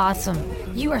so awesome.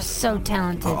 You are so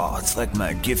talented. Oh, it's like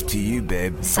my gift to you,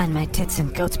 babe. Sign my tits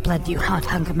in goat's blood, you hot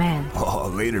hunger man.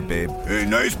 Oh, later, babe. Hey,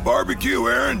 nice barbecue,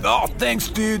 Aaron. Oh, thanks,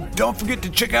 dude. Don't forget to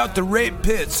check out the rape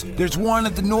pits. There's one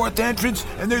at the north entrance,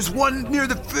 and there's one near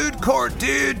the food court,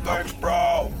 dude. Thanks,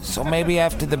 bro. So maybe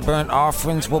after the burnt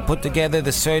offerings, we'll put together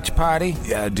the search party?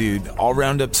 Yeah, dude. I'll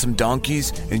round up some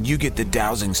donkeys, and you get the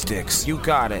dowsing sticks. You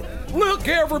got it. Look,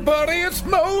 everybody, it's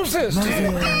Moses.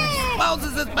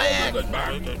 Moses is back.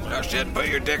 Oh, shit, put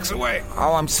your dicks away.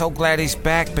 Oh, I'm so glad he's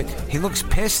back, but he looks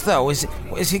pissed, though. Is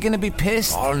he gonna be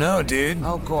pissed? I don't know, dude.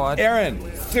 Oh, God.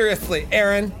 Aaron, seriously,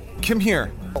 Aaron, come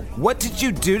here. What did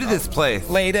you do to this place?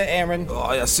 Later, Aaron.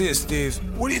 Oh, yeah, see you, Steve.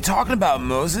 What are you talking about,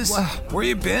 Moses? Where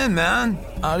you been, man?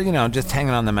 Just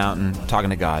hanging on the mountain, talking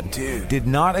to God. Dude. Did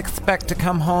not expect to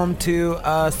come home to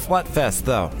Slutfest,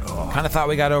 though. Kind of thought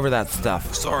we got over that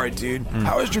stuff. Sorry, dude.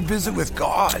 How was your visit with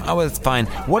God? Oh, it's fine.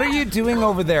 What are you doing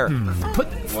over there?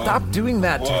 Stop doing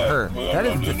that to her. That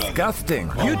is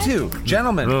disgusting. You two,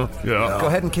 gentlemen. Yeah. Go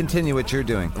ahead and continue what you're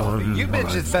doing. You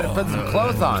bitches better put some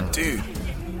clothes on. Dude.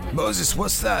 Moses,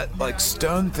 what's that,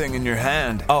 stone thing in your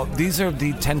hand? Oh, these are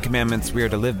the 10 Commandments we are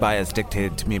to live by as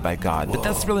dictated to me by God. Whoa. But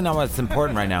that's really not what's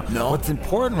important right now. No? What's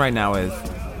important right now is,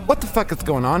 what the fuck is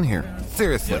going on here?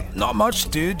 Seriously. Not much,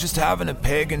 dude. Just having a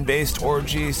pagan-based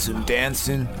orgy, some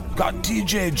dancing. Got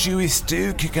DJ Jewy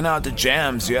Stew kicking out the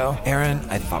jams, yo. Aaron,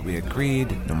 I thought we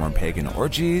agreed. No more pagan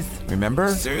orgies.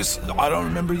 Remember? Seriously? I don't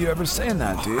remember you ever saying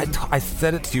that, dude. I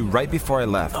said it to you right before I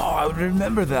left. Oh, I would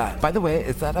remember that. By the way,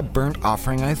 is that a burnt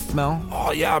offering I smell?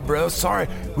 Oh, yeah, bro. Sorry.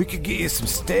 We could get you some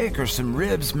steak or some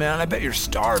ribs, man. I bet you're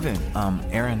starving.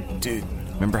 Aaron. Dude.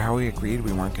 Remember how we agreed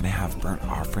we weren't going to have burnt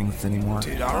offerings anymore?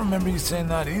 Dude, I don't remember you saying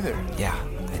that either. Yeah,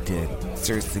 I did.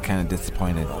 Seriously kind of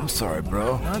disappointed. I'm sorry,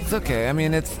 bro. No, it's okay. I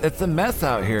mean, it's a mess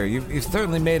out here. You've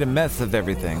certainly made a mess of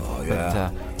everything. Oh, yeah.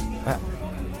 But,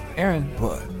 Aaron.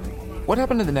 What? What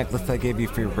happened to the necklace I gave you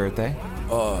for your birthday?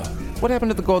 What happened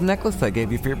to the gold necklace I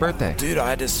gave you for your birthday? Dude, I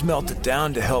had to smelt it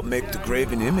down to help make the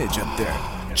graven image up there.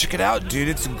 Check it out, dude.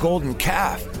 It's a golden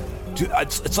calf. Dude,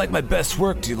 it's like my best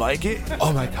work. Do you like it?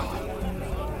 Oh, my God.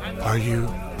 Are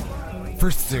you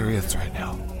for serious right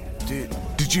now? Dude.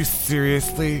 Did you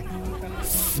seriously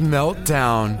smelt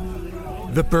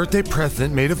down the birthday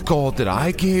present made of gold that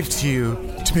I gave to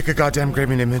you to make a goddamn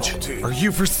graven image? Oh, dude. Are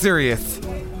you for serious?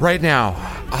 Right now,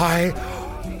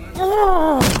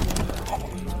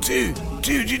 Dude,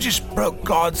 you just broke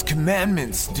God's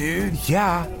commandments, dude.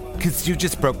 Yeah, because you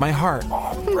just broke my heart.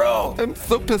 Oh, bro. I'm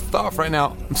so pissed off right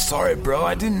now. I'm sorry, bro.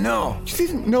 I didn't know. You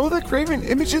didn't know that graven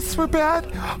images were bad?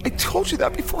 I told you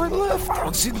that before I left. I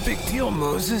don't see the big deal,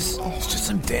 Moses. It's just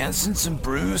some dancing, some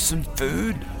brews, some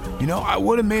food. You know, I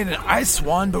would have made an ice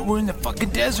one, but we're in the fucking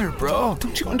desert, bro.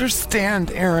 Don't you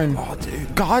understand, Aaron? Oh,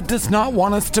 dude. God does not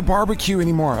want us to barbecue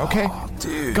anymore, okay? Oh,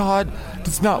 dude. God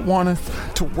does not want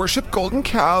us to worship golden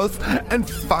cows and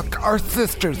fuck our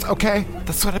sisters, okay?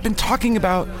 That's what I've been talking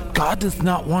about. God does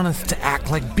not want us to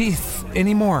act like beasts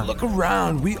anymore. Look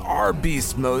around. We are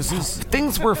beasts, Moses.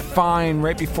 Things were fine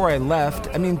right before I left.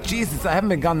 I mean, Jesus, I haven't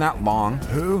been gone that long.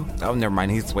 Who? Oh, never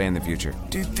mind. He's way in the future.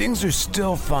 Dude, things are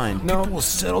still fine. No. People will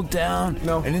settle down.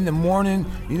 No. And in the morning,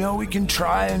 we can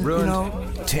try and,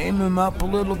 tame him up a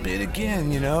little bit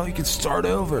again, You can start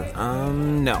over.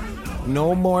 No.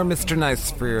 No more Mr. Nice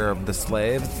Freer of the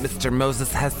slaves. Mr.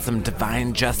 Moses has some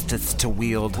divine justice to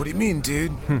wield. What do you mean,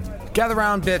 dude? Gather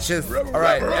around, bitches. All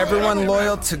right, everyone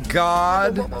loyal to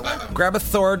God. Grab a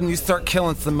sword and you start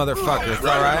killing some motherfuckers,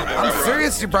 all right? I'm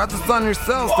serious, you brought this on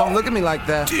yourselves. Don't look at me like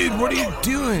that. Dude, what are you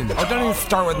doing? Oh, don't even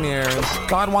start with me, Aaron.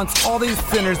 God wants all these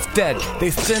sinners dead. They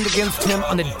sinned against him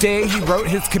on the day he wrote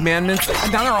his commandments,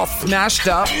 and now they're all smashed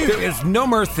up. There is no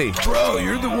mercy. Bro,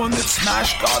 you're the one that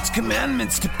smashed God's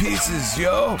commandments to pieces,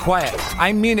 yo. Quiet.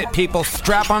 I mean it, people.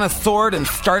 Strap on a sword and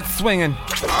start swinging.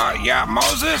 Yeah,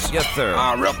 Moses? Yes, sir.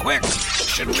 Real quick, Nick,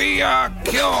 should we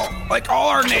kill, like, all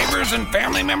our neighbors and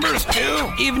family members,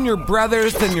 too? Even your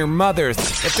brothers and your mothers.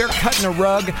 If they're cutting a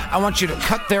rug, I want you to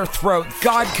cut their throat.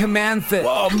 God commands it.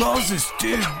 Whoa, Moses,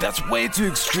 dude, that's way too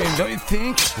extreme, don't you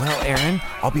think? Well, Aaron,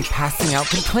 I'll be passing out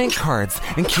complaint cards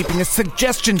and keeping a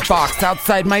suggestion box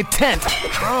outside my tent.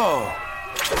 Bro.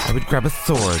 I would grab a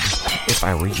sword if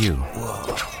I were you.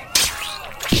 Whoa.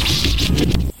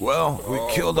 Well,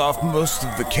 we killed off most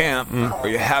of the camp. Are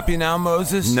you happy now,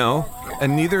 Moses? No,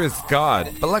 and neither is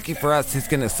God. But lucky for us, he's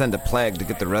gonna send a plague to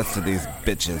get the rest of these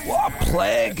bitches. What, a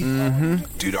plague?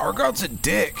 Dude, our God's a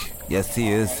dick. Yes,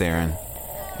 he is, Aaron.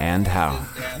 And how?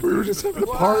 We were just having a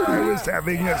party. I was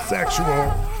having a sexual.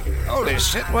 Holy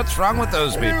shit, what's wrong with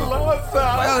those people?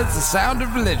 Well, it's the sound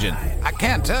of religion. I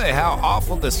can't tell you how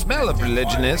awful the smell of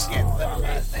religion is.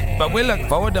 But we look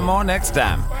forward to more next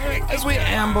time as we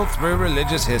amble through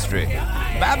religious history.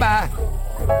 Bye-bye.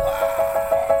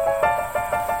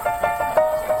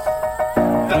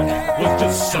 That was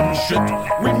just some shit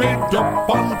we made up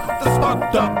on the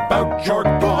spot about your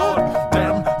God.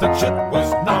 Damn, that shit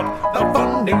was not that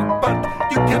funny,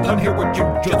 but you can't unhear what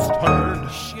you just heard.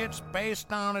 Shit's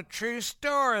based on a true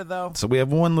story, though. So we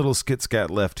have one little skit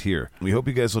scat left here. We hope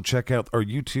you guys will check out our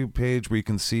YouTube page where you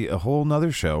can see a whole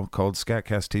nother show called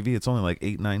SKATCAST TV. It's only like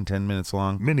 8, 9, 10 minutes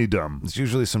long. Mini dumb. It's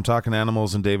usually some talking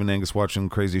animals and Dave and Angus watching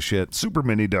crazy shit. Super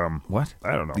mini dumb. What?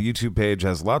 I don't know. The YouTube page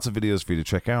has lots of videos for you to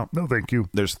check out. No, thank you.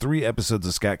 There's 3 episodes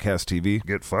of SKATCAST TV.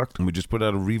 Get fucked. And we just put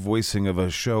out a revoicing of a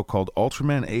show called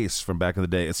Ultraman Ace from back in the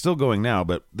day. It's still going now,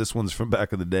 but this one's from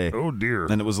back in the day. Oh, dear.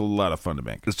 And it was a lot of fun to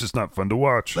make. It's just not fun to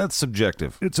watch. That's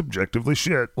subjective. It's objectively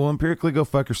shit. Well, empirically, go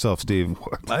fuck yourself, Steve.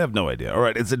 What? I have no idea. All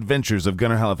right, it's Adventures of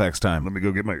Gunnar Halifax time. Let me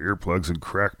go get my earplugs and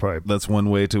crack pipe. That's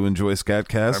one way to enjoy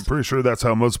Scatcast. I'm pretty sure that's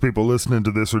how most people listening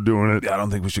to this are doing it. I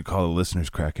don't think we should call the listeners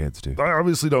crackheads, dude. I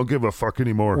obviously don't give a fuck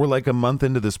anymore. We're like a month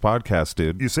into this podcast,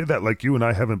 dude. You say that like you and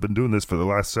I haven't been doing this for the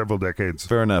last several decades.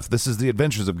 Fair enough. This is the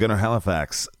Adventures of Gunnar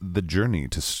Halifax, the journey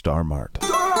to Star Mart.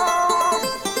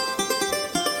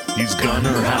 He's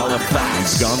Gunnar Halifax.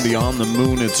 He's gone beyond the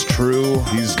moon, it's true.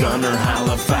 He's Gunnar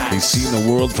Halifax. He's seen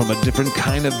the world from a different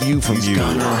kind of view from you. He's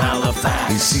Gunnar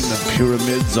Halifax. He's seen the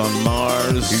pyramids on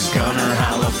Mars. He's Gunnar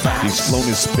Halifax. He's flown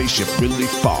his spaceship really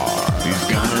far. He's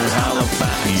Gunnar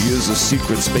Halifax. He is a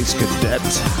secret space cadet.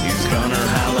 He's Gunnar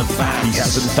Halifax. He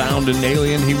hasn't found an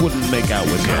alien he wouldn't make out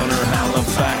with. Gunnar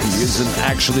Halifax. He isn't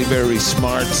actually very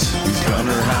smart. He's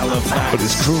Gunnar Halifax. But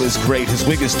his crew is great, his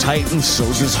wig is tight, and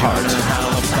so's his heart. Gunnar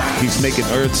Halifax. He's making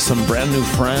Earth some brand new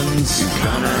friends. He's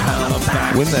Gunnar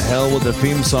Halifax. When the hell will the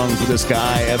theme song for this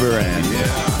guy ever end?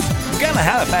 Yeah. Gunnar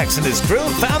Halifax and his crew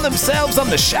found themselves on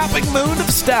the shopping moon of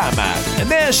Star Mart, and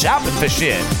they're shopping for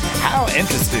shit. How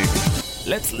interesting.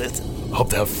 Let's listen. Hope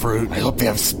they have fruit. I hope they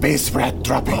have space rat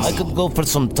droppings. I could go for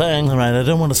some tang. All right, I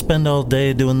don't want to spend all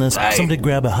day doing this. Right. Somebody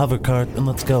grab a hover cart and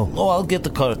let's go. Oh, I'll get the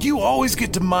cart. You always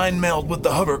get to mind meld with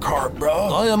the hover cart, bro.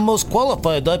 I am most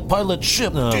qualified. I pilot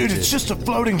ship. Dude, it's just a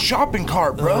floating shopping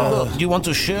cart, bro. Do you want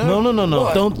to share? No.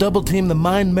 What? Don't double team the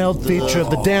mind meld feature of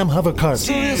the damn hover cart.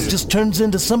 It just turns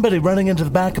into somebody running into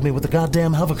the back of me with the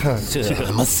goddamn hover cart.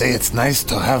 I must say it's nice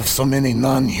to have so many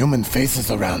non-human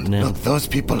faces around. Yeah. Look, those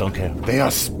people, Don't care. They are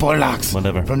Sporlocks.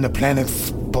 Whatever. From the planet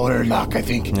Sporlock, I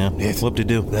think. Yeah. Yes.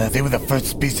 Whoop-de-doo. They were the first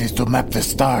species to map the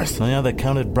stars. Oh, yeah, they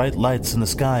counted bright lights in the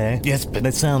sky, eh? Yes, but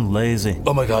They sound lazy.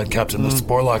 Oh my god, Captain, the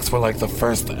Sporlocks were like the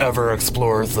first ever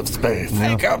explorers of space.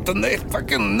 Hey, Captain, they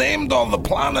fucking named all the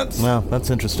planets. Well,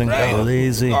 that's interesting. Right.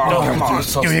 Lazy. Oh, come on.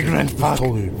 you ignorant fuck.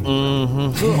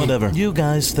 Whatever. You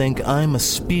guys think I'm a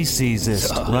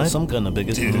speciesist, right? Some kind of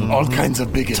bigot. Dude, all kinds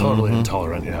of bigot. Totally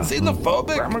intolerant, yeah.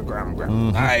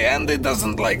 Xenophobic? Aye, Andy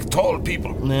doesn't like tall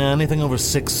people. Yeah, anything over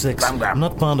 6'6". I'm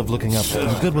not fond of looking up.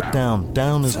 I'm good with down.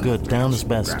 Down is good. Down is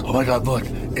best. Oh my god, look,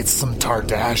 it's some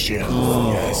Tardashians.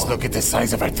 Yes, look at the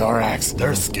size of our thorax.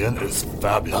 Their skin is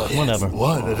fabulous. Whatever.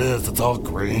 What? It is. It's all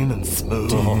green and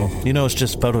smooth. You know it's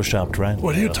just photoshopped, right?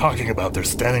 What are you talking about? They're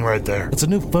standing right there. It's a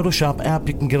new Photoshop app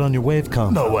you can get on your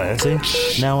Wavecom. No way.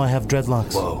 See? Now I have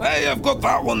dreadlocks. Whoa. Hey, I've got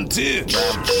that one too.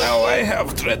 Now I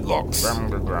have dreadlocks.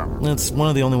 It's one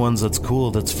of the only ones that's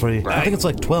cool that's free. I think it's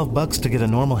like $12 to get a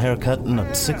normal haircut and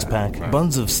a six-pack.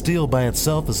 Buns of Steel by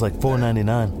itself is like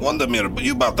 $4.99. Wondermere, but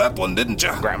you bought that one, didn't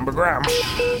you?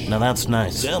 Now that's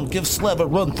nice. Damn, give Slab a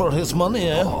run for his money,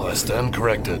 eh? Oh, I stand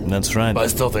corrected. That's right. But I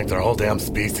still think their whole damn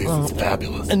species is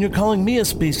fabulous. And you're calling me a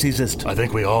speciesist? I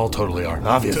think we all totally are,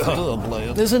 obviously.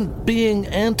 Isn't being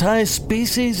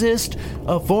anti-speciesist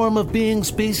a form of being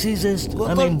speciesist?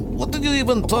 What are you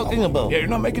even talking about? Yeah, you're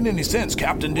not making any sense,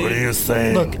 Captain D. What are you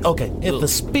saying? Look, okay, if the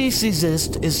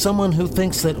speciesist is someone who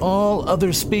thinks that all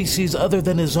other species other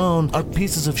than his own are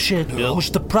pieces of shit,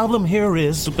 which the problem here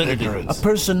is a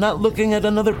person not looking at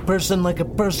another person like a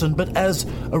person, but as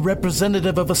a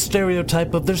representative of a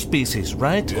stereotype of their species,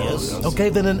 right? Yes. Okay,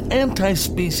 then an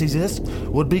anti-speciesist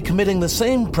would be committing the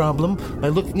same problem by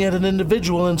looking at an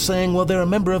individual and saying, well, they're a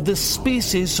member of this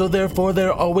species, so therefore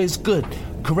they're always good.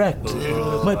 Correct.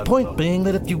 My point being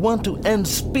that if you want to end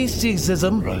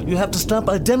speciesism, you have to stop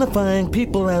identifying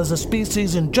people as a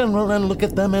species in general and look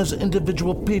at them as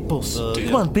individual peoples.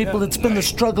 Come on, people, it's been the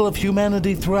struggle of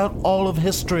humanity throughout all of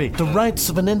history. The rights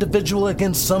of an individual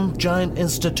against some giant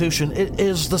institution. It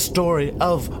is the story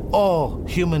of all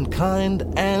humankind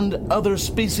and other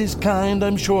species kind,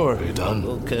 I'm sure. Are you done?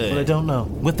 Okay. But I don't know.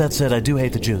 With that said, I do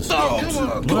hate the Jews.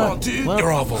 Come on, dude. Well,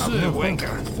 You're awful.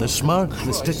 they're smart.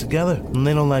 They stick together. And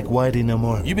they don't like Whitey no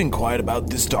more. You've been quiet about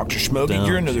this, Dr. Schmoggy.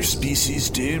 You're another species,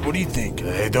 dude. What do you think?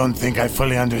 I don't think I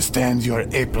fully understand your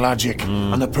ape logic.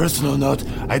 On a personal note,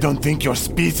 I don't think your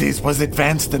species was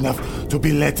advanced enough to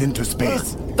be let into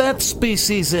space. That's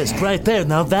speciesist right there.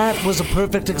 Now that was a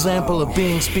perfect example of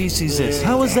being speciesist.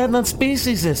 How is that not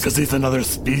speciesist? Because he's another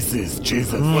species,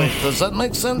 Jesus. Wait, does that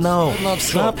make sense? No. I'm not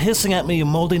Stop hissing at me, you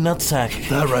moldy nutsack.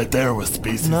 That right there was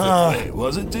species. No. Wait,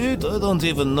 was it, dude? I don't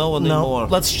even know anymore. No.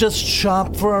 Let's just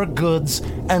shop for our goods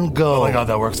and go. Oh my god,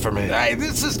 that works for me. Hey,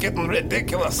 this is getting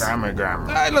ridiculous.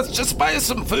 Hey, let's just buy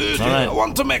some food. All right. I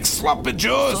want to make sloppy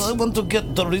joes. I want to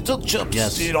get Dorito chips.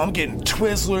 Yes. Dude, I'm getting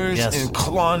Twizzlers Yes. and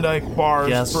Klondike bars,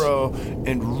 Yes. bro,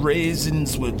 and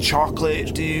raisins with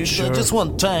chocolate, dude. I just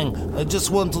want Tang. I just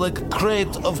want like a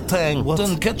crate of Tang. What?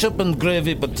 Then ketchup and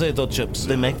gravy potato chips.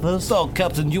 They make those? Oh,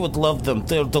 Captain, you would love them.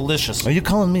 They're delicious. Are you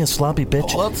calling me a sloppy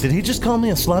bitch? What? Did he just call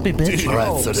me a sloppy bitch?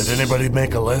 Alright, so did anybody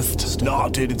make a list? No,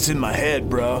 dude, it's in my head,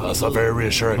 bro. That's not very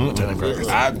reassuring, Lieutenant Gregor.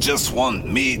 I just want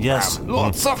meat. Yes.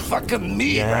 Lots of fucking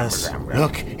meat. Yes.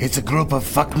 Look, it's a group of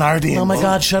fucknardians. Oh my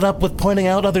god, shut up with pointing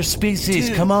out other species.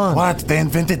 Come on. What? They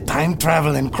invented time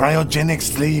travel and cryogenic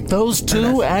sleep. Those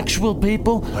two actual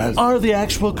people are the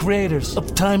actual creators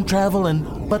of time travel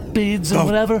and butt beads and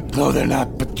whatever. No, they're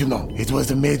not, but you know, it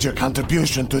was a major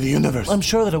contribution to the universe. I'm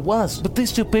sure that it was. But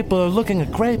these two people are looking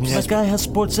at grapes. That guy has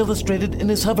Sports Illustrated in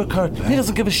his hover cart. He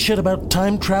doesn't give a shit about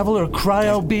time travel or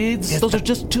cryo beads. Those are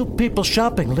just two people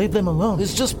shopping. Leave them alone.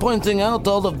 He's just pointing out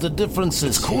all of the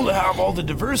differences. It's cool to have all the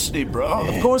diversity, bro.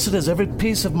 Of course it is. Every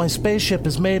piece of my spaceship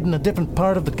is made in a different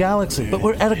part of the galaxy. But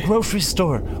we're at a grocery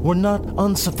store. We're not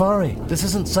on safari. This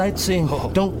isn't sightseeing.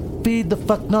 Don't feed the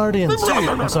fucknardians.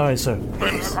 I'm sorry, sir.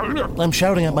 I'm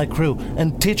shouting at my crew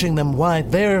and teaching them why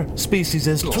their species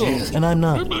is true and I'm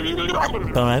not.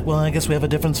 All right, well, I guess we have a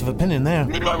difference of opinion there.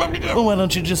 Well, why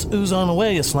don't you just ooze on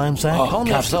away, you slime sack? Calm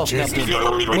yourself, Captain.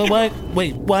 Well,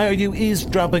 why are you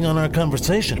eavesdropping on our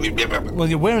conversation? Well,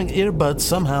 you're wearing earbuds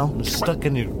somehow, stuck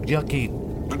in your yucky,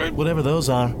 whatever those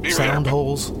are, sound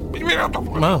holes.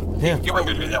 Oh, yeah.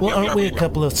 Well, aren't we a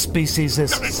couple of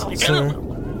speciesists, sir?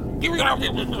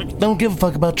 Don't give a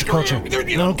fuck about your culture. I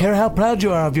don't care how proud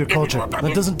you are of your culture.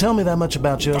 That doesn't tell me that much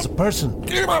about you as a person.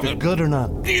 If you're good or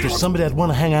not. If you're somebody I'd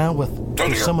want to hang out with. If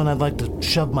you're someone I'd like to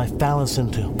shove my phallus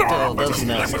into. Oh, that's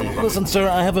nasty. Listen, sir,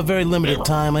 I have a very limited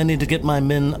time. I need to get my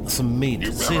men some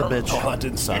meat. See ya, bitch. Oh, that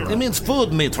didn't sound right. It means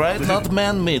food meat, right? Not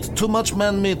man meat. Too much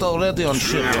man meat already on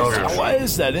ship. Why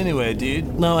is that anyway,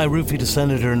 dude? No, I roofied a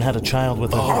senator and had a child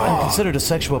with her. I'm considered a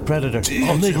sexual predator.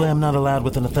 Legally, I'm not allowed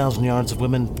within 1,000 yards of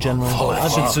women generally.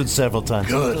 I've been sued several times.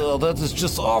 Good. Oh, that is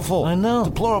just awful. I know.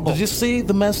 Deplorable. Did you see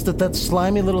the mess that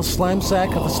slimy little slime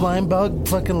sack of a slime bug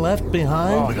fucking left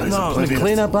behind? Oh my God, he's In the oblivious.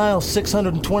 cleanup aisle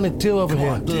 622 over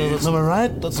here. Am I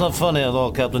right? That's not funny at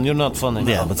all, Captain. You're not funny.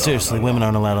 Yeah, but seriously, women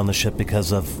aren't allowed on the ship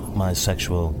because of my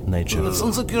sexual nature. It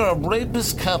sounds like you're a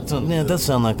rapist, Captain. Yeah, it does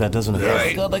sound like that, doesn't it?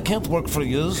 Oh, God, I can't work for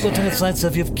you. Lieutenant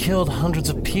Sightsev, you've killed hundreds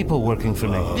of people working for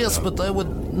me. Yes, but I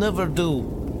would never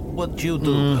do what you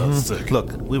do. That's sick.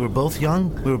 Look, we were both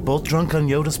young. We were both drunk on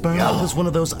Yoda sperm. It was one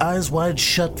of those eyes wide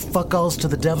shut fuck-alls to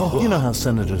the devil. You know how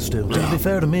senators do. To be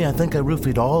fair to me, I think I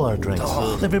roofied all our drinks.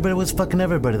 Everybody was fucking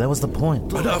everybody. That was the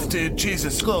point. Enough, dude.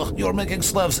 Jesus. Oh, you're making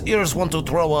Slav's ears want to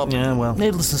throw up. Yeah, well,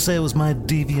 needless to say, it was my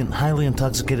deviant, highly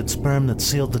intoxicated sperm that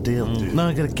sealed the deal. Now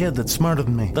I got a kid that's smarter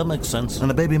than me. That makes sense. And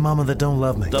a baby mama that don't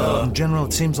love me. In general,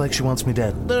 it seems like she wants me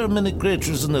dead. There are many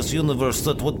creatures in this universe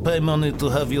that would pay money to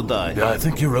have you die. Yeah, I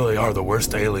think you wrote really are the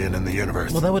worst alien in the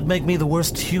universe. Well, that would make me the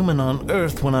worst human on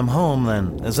Earth when I'm home,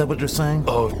 then. Is that what you're saying?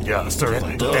 Oh, yeah,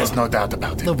 certainly. There's no doubt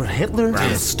about it. Over Hitler?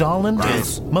 Right. Stalin?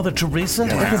 Right. Mother Teresa?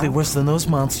 Yeah. That could be worse than those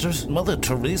monsters. Mother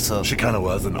Teresa. She kind of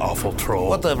was an awful troll.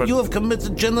 Whatever. You have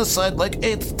committed genocide like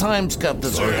 8 times,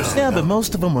 Captain. Yeah, but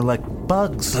most of them were like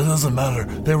bugs. That doesn't matter.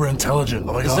 They were intelligent.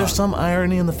 Oh my Is God. there some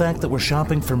irony in the fact that we're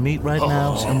shopping for meat right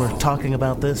now and we're talking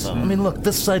about this? I mean, look,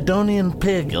 this Sidonian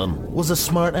pig was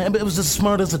it was as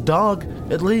smart as a dog,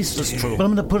 at least. That's true. But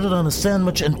I'm gonna put it on a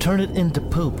sandwich and turn it into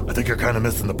poop. I think you're kind of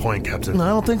missing the point, Captain. No, I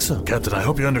don't think so. Captain, I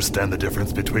hope you understand the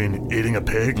difference between eating a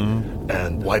pig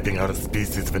and wiping out a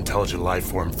species of intelligent life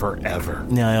form forever.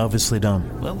 Yeah, I obviously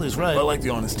don't. Well, he's right. I like the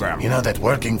honesty. You know that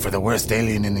working for the worst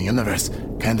alien in the universe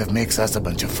kind of makes us a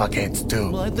bunch of fuckheads,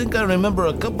 too. Well, I think I remember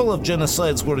a couple of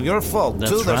genocides were your fault,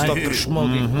 too. That's right. Dr.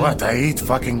 Schmoggy. What? I eat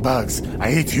fucking bugs.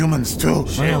 I eat humans, too.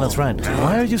 Oh, yeah, that's right.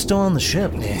 Why are you still on the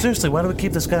ship? Seriously, why do we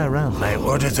keep this guy around? My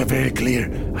orders are very clear.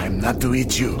 I'm not to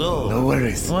eat you. No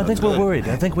worries. Well, I think we're worried.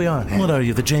 I think we are. What are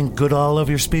you, the Jane Goodall of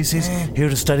your species? Here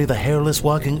to study the hairless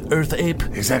walking earth ape?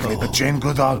 Exactly, but Jane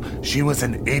Goodall, she was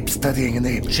an ape studying an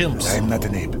ape. Chimps. I'm not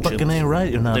an ape. Fucking ain't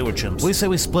right, you're not. They were chimps. We say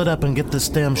we split up and get this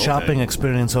damn shopping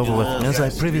experience over with. As I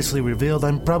previously revealed,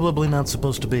 I'm probably not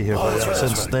supposed to be here,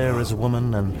 since there is a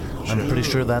woman, and I'm pretty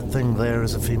sure that thing there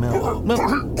is a female.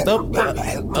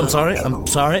 I'm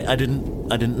sorry. I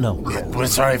didn't know. We're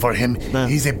sorry for him.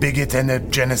 He's a bigot and a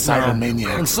genocidal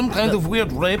maniac. And some kind of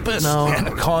weird rapist. No. And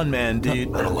a con man, dude.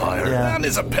 And a liar. Yeah. And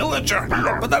he's a pillager.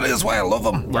 But that is why I love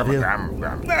him. Love you.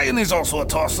 And he's also a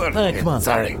tosser. Hey, come on.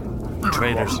 Sorry.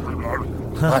 Traitors.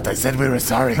 What? I said we were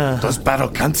sorry. Those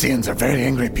Battlecansians are very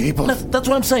angry people. That's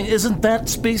what I'm saying. Isn't that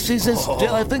speciesist?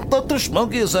 Yeah, I think Dr.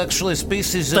 Schmoggy is actually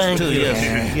speciesist, Thank too, you.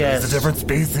 yes. Yes. He's a different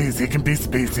species. He can be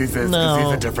speciesist because No,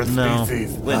 he's a different no.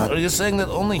 species. Wait, are you saying that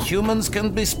only humans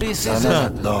can be species?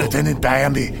 No. Lieutenant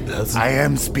Bambi, I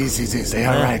am speciesist. They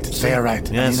are right. They are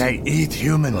right. Yes. I mean, I eat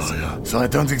humans. So I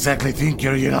don't exactly think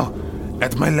you're,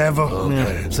 at my level.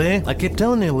 Yeah. See? I keep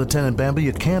telling you, Lieutenant Bambi,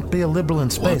 you can't be a liberal in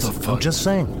space. the fuck? I'm just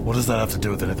saying. What does that have to do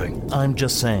with anything? I'm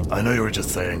just saying. I know you were just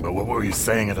saying, but what were you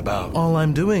saying it about? All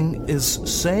I'm doing is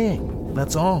saying.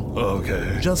 That's all.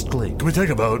 Okay. Justly. Can we take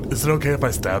a vote? Is it okay if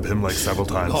I stab him like several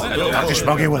times? Dr.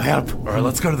 Schmoggy will help. All right,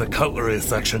 let's go to the cutlery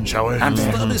section, shall we?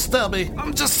 Stabby.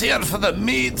 I'm just here for the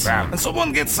meat. And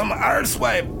someone get some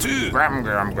arsewipe, too.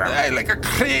 Hey, like a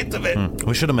crate of it.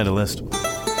 We should have made a list.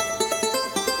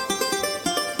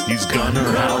 He's Gunner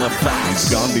Halifax.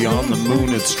 He's gone beyond the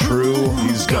moon, it's true.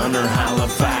 He's Gunner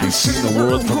Halifax. He's seen the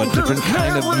world from a different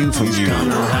kind of view from you.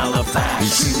 Gunner Halifax.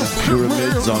 He's seen the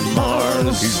pyramids on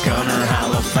Mars. He's Gunner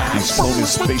Halifax. He's flown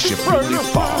his spaceship really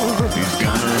far. He's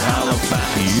Gunner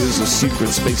Halifax. He is a secret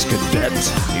space cadet.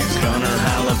 He's Gunner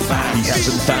Halifax. He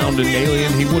hasn't found an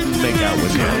alien he wouldn't make out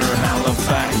with. Gunner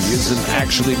Halifax. He isn't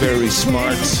actually very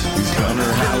smart. He's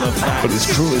Gunner Halifax. But his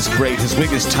crew is great. His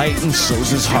wig is tight and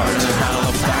so's his heart. Gunner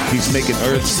Halifax. He's making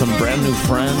Earth some brand new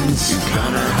friends.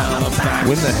 Gunner Halifax.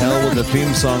 When the hell will the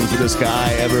theme song for this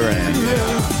guy ever end?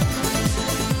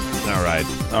 All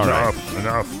right.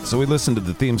 Enough. So we listened to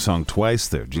the theme song twice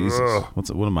there. Jesus.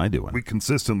 What am I doing? We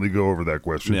consistently go over that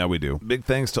question. Yeah, we do. Big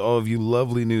thanks to all of you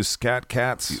lovely new scat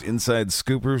cats, you inside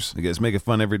scoopers. You guys make it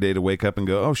fun every day to wake up and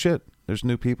go, oh shit, there's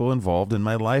new people involved in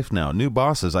my life now. New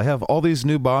bosses. I have all these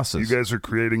new bosses. You guys are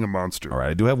creating a monster. All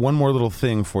right, I do have one more little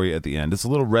thing for you at the end. It's a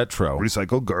little retro.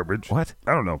 Recycled garbage. What?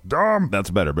 I don't know. Dom. That's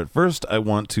better. But first, I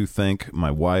want to thank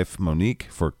my wife, Monique,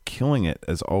 for killing it,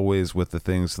 as always, with the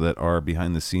things that are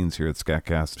behind the scenes here at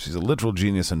SKATCAST. She's a literal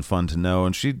genius and fun to know,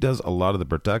 and she does a lot of the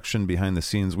production behind the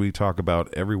scenes. We talk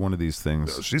about every one of these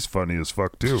things. She's funny as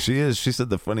fuck, too. She is. She said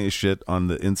the funniest shit on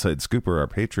the Inside Scooper, our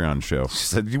Patreon show. She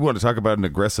said, you want to talk about an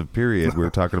aggressive period? We were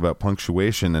talking about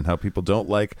punctuation and how people don't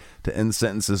like to end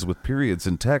sentences with periods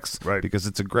in text because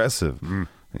it's aggressive.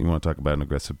 You want to talk about an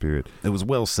aggressive period. It was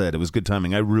well said. It was good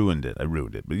timing. I ruined it.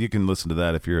 But you can listen to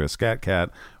that if you're a Scat Cat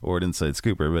or an Inside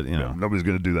Scooper. But, nobody's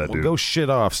going to do that, dude. Go shit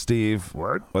off, Steve.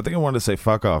 What? Well, I think I wanted to say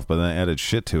fuck off, but then I added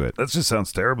shit to it. That just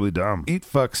sounds terribly dumb. Eat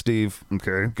fuck, Steve.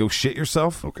 Okay. Go shit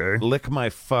yourself. Okay. Lick my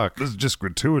fuck. This is just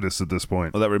gratuitous at this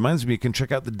point. Well, that reminds me, you can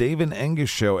check out the Dave and Angus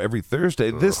show every Thursday.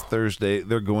 This Thursday,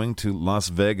 they're going to Las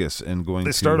Vegas and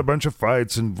They start a bunch of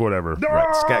fights and whatever.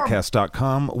 Right.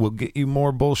 SKATCAST.com will get you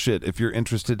more bullshit if you're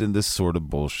interested in this sort of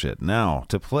bullshit. Now,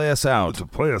 to play us out.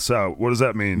 What does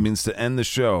that mean? It means to end the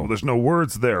show. Well, there's no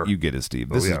words there. You get it, Steve.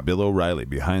 This is Bill O'Reilly,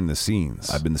 behind the scenes.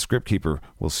 I've been the script keeper.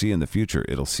 We'll see you in the future.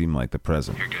 It'll seem like the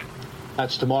present. You're good.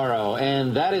 That's tomorrow.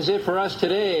 And that is it for us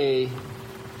today.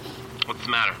 What's the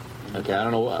matter? Okay, I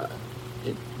don't know.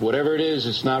 Whatever it is,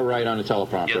 it's not right on the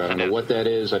teleprompter. Yes, I don't know what that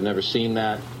is. I've never seen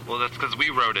that. Well, that's because we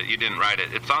wrote it. You didn't write it.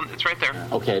 It's right there.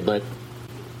 Okay, but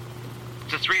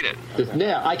just read it.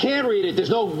 Yeah, I can't read it. There's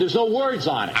no words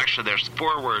on it. Actually, there's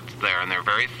 4 words there, and they're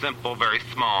very simple, very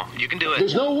small. You can do it.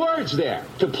 There's no words there.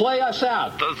 To play us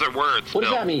out. Those are words. What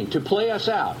does that mean? To play us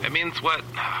out. It means what?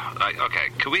 Okay,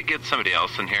 could we get somebody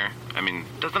else in here? I mean,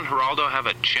 doesn't Geraldo have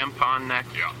a chimp on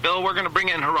next? Yeah. Bill, we're going to bring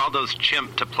in Geraldo's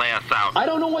chimp to play us out. I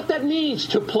don't know what that means,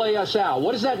 to play us out.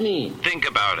 What does that mean? Think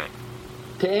about it.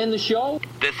 To end the show?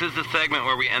 This is the segment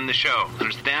where we end the show.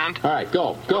 Understand? All right,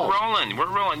 go. We're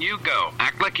rolling. You go.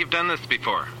 Act like you've done this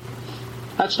before.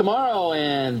 That's tomorrow,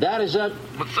 and that is it.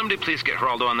 Would somebody please get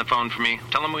Geraldo on the phone for me?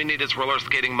 Tell him we need his roller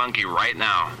skating monkey right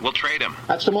now. We'll trade him.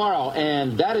 That's tomorrow,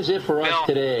 and that is it for us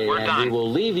today. We're and done. we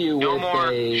will leave you no with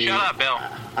more. Shut up, Bill.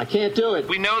 I can't do it.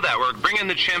 We know that. We're bringing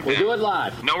the chimp We'll in. do it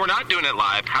live. No, we're not doing it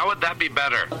live. How would that be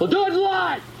better? We'll do it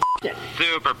live. It.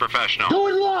 Super professional. Do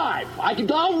it live.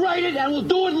 I'll write it, and we'll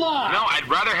do it live. No, I'd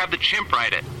rather have the chimp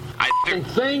write it.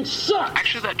 Thing sucks.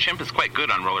 Actually, that chimp is quite good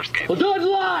on roller skates. We'll do it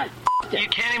live. You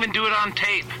can't even do it on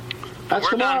tape. That's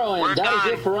tomorrow, and that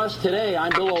is it for us today.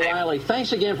 I'm Bill O'Reilly.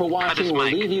 Thanks again for watching. We'll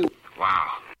leave you.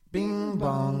 Wow. Bing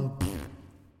bong.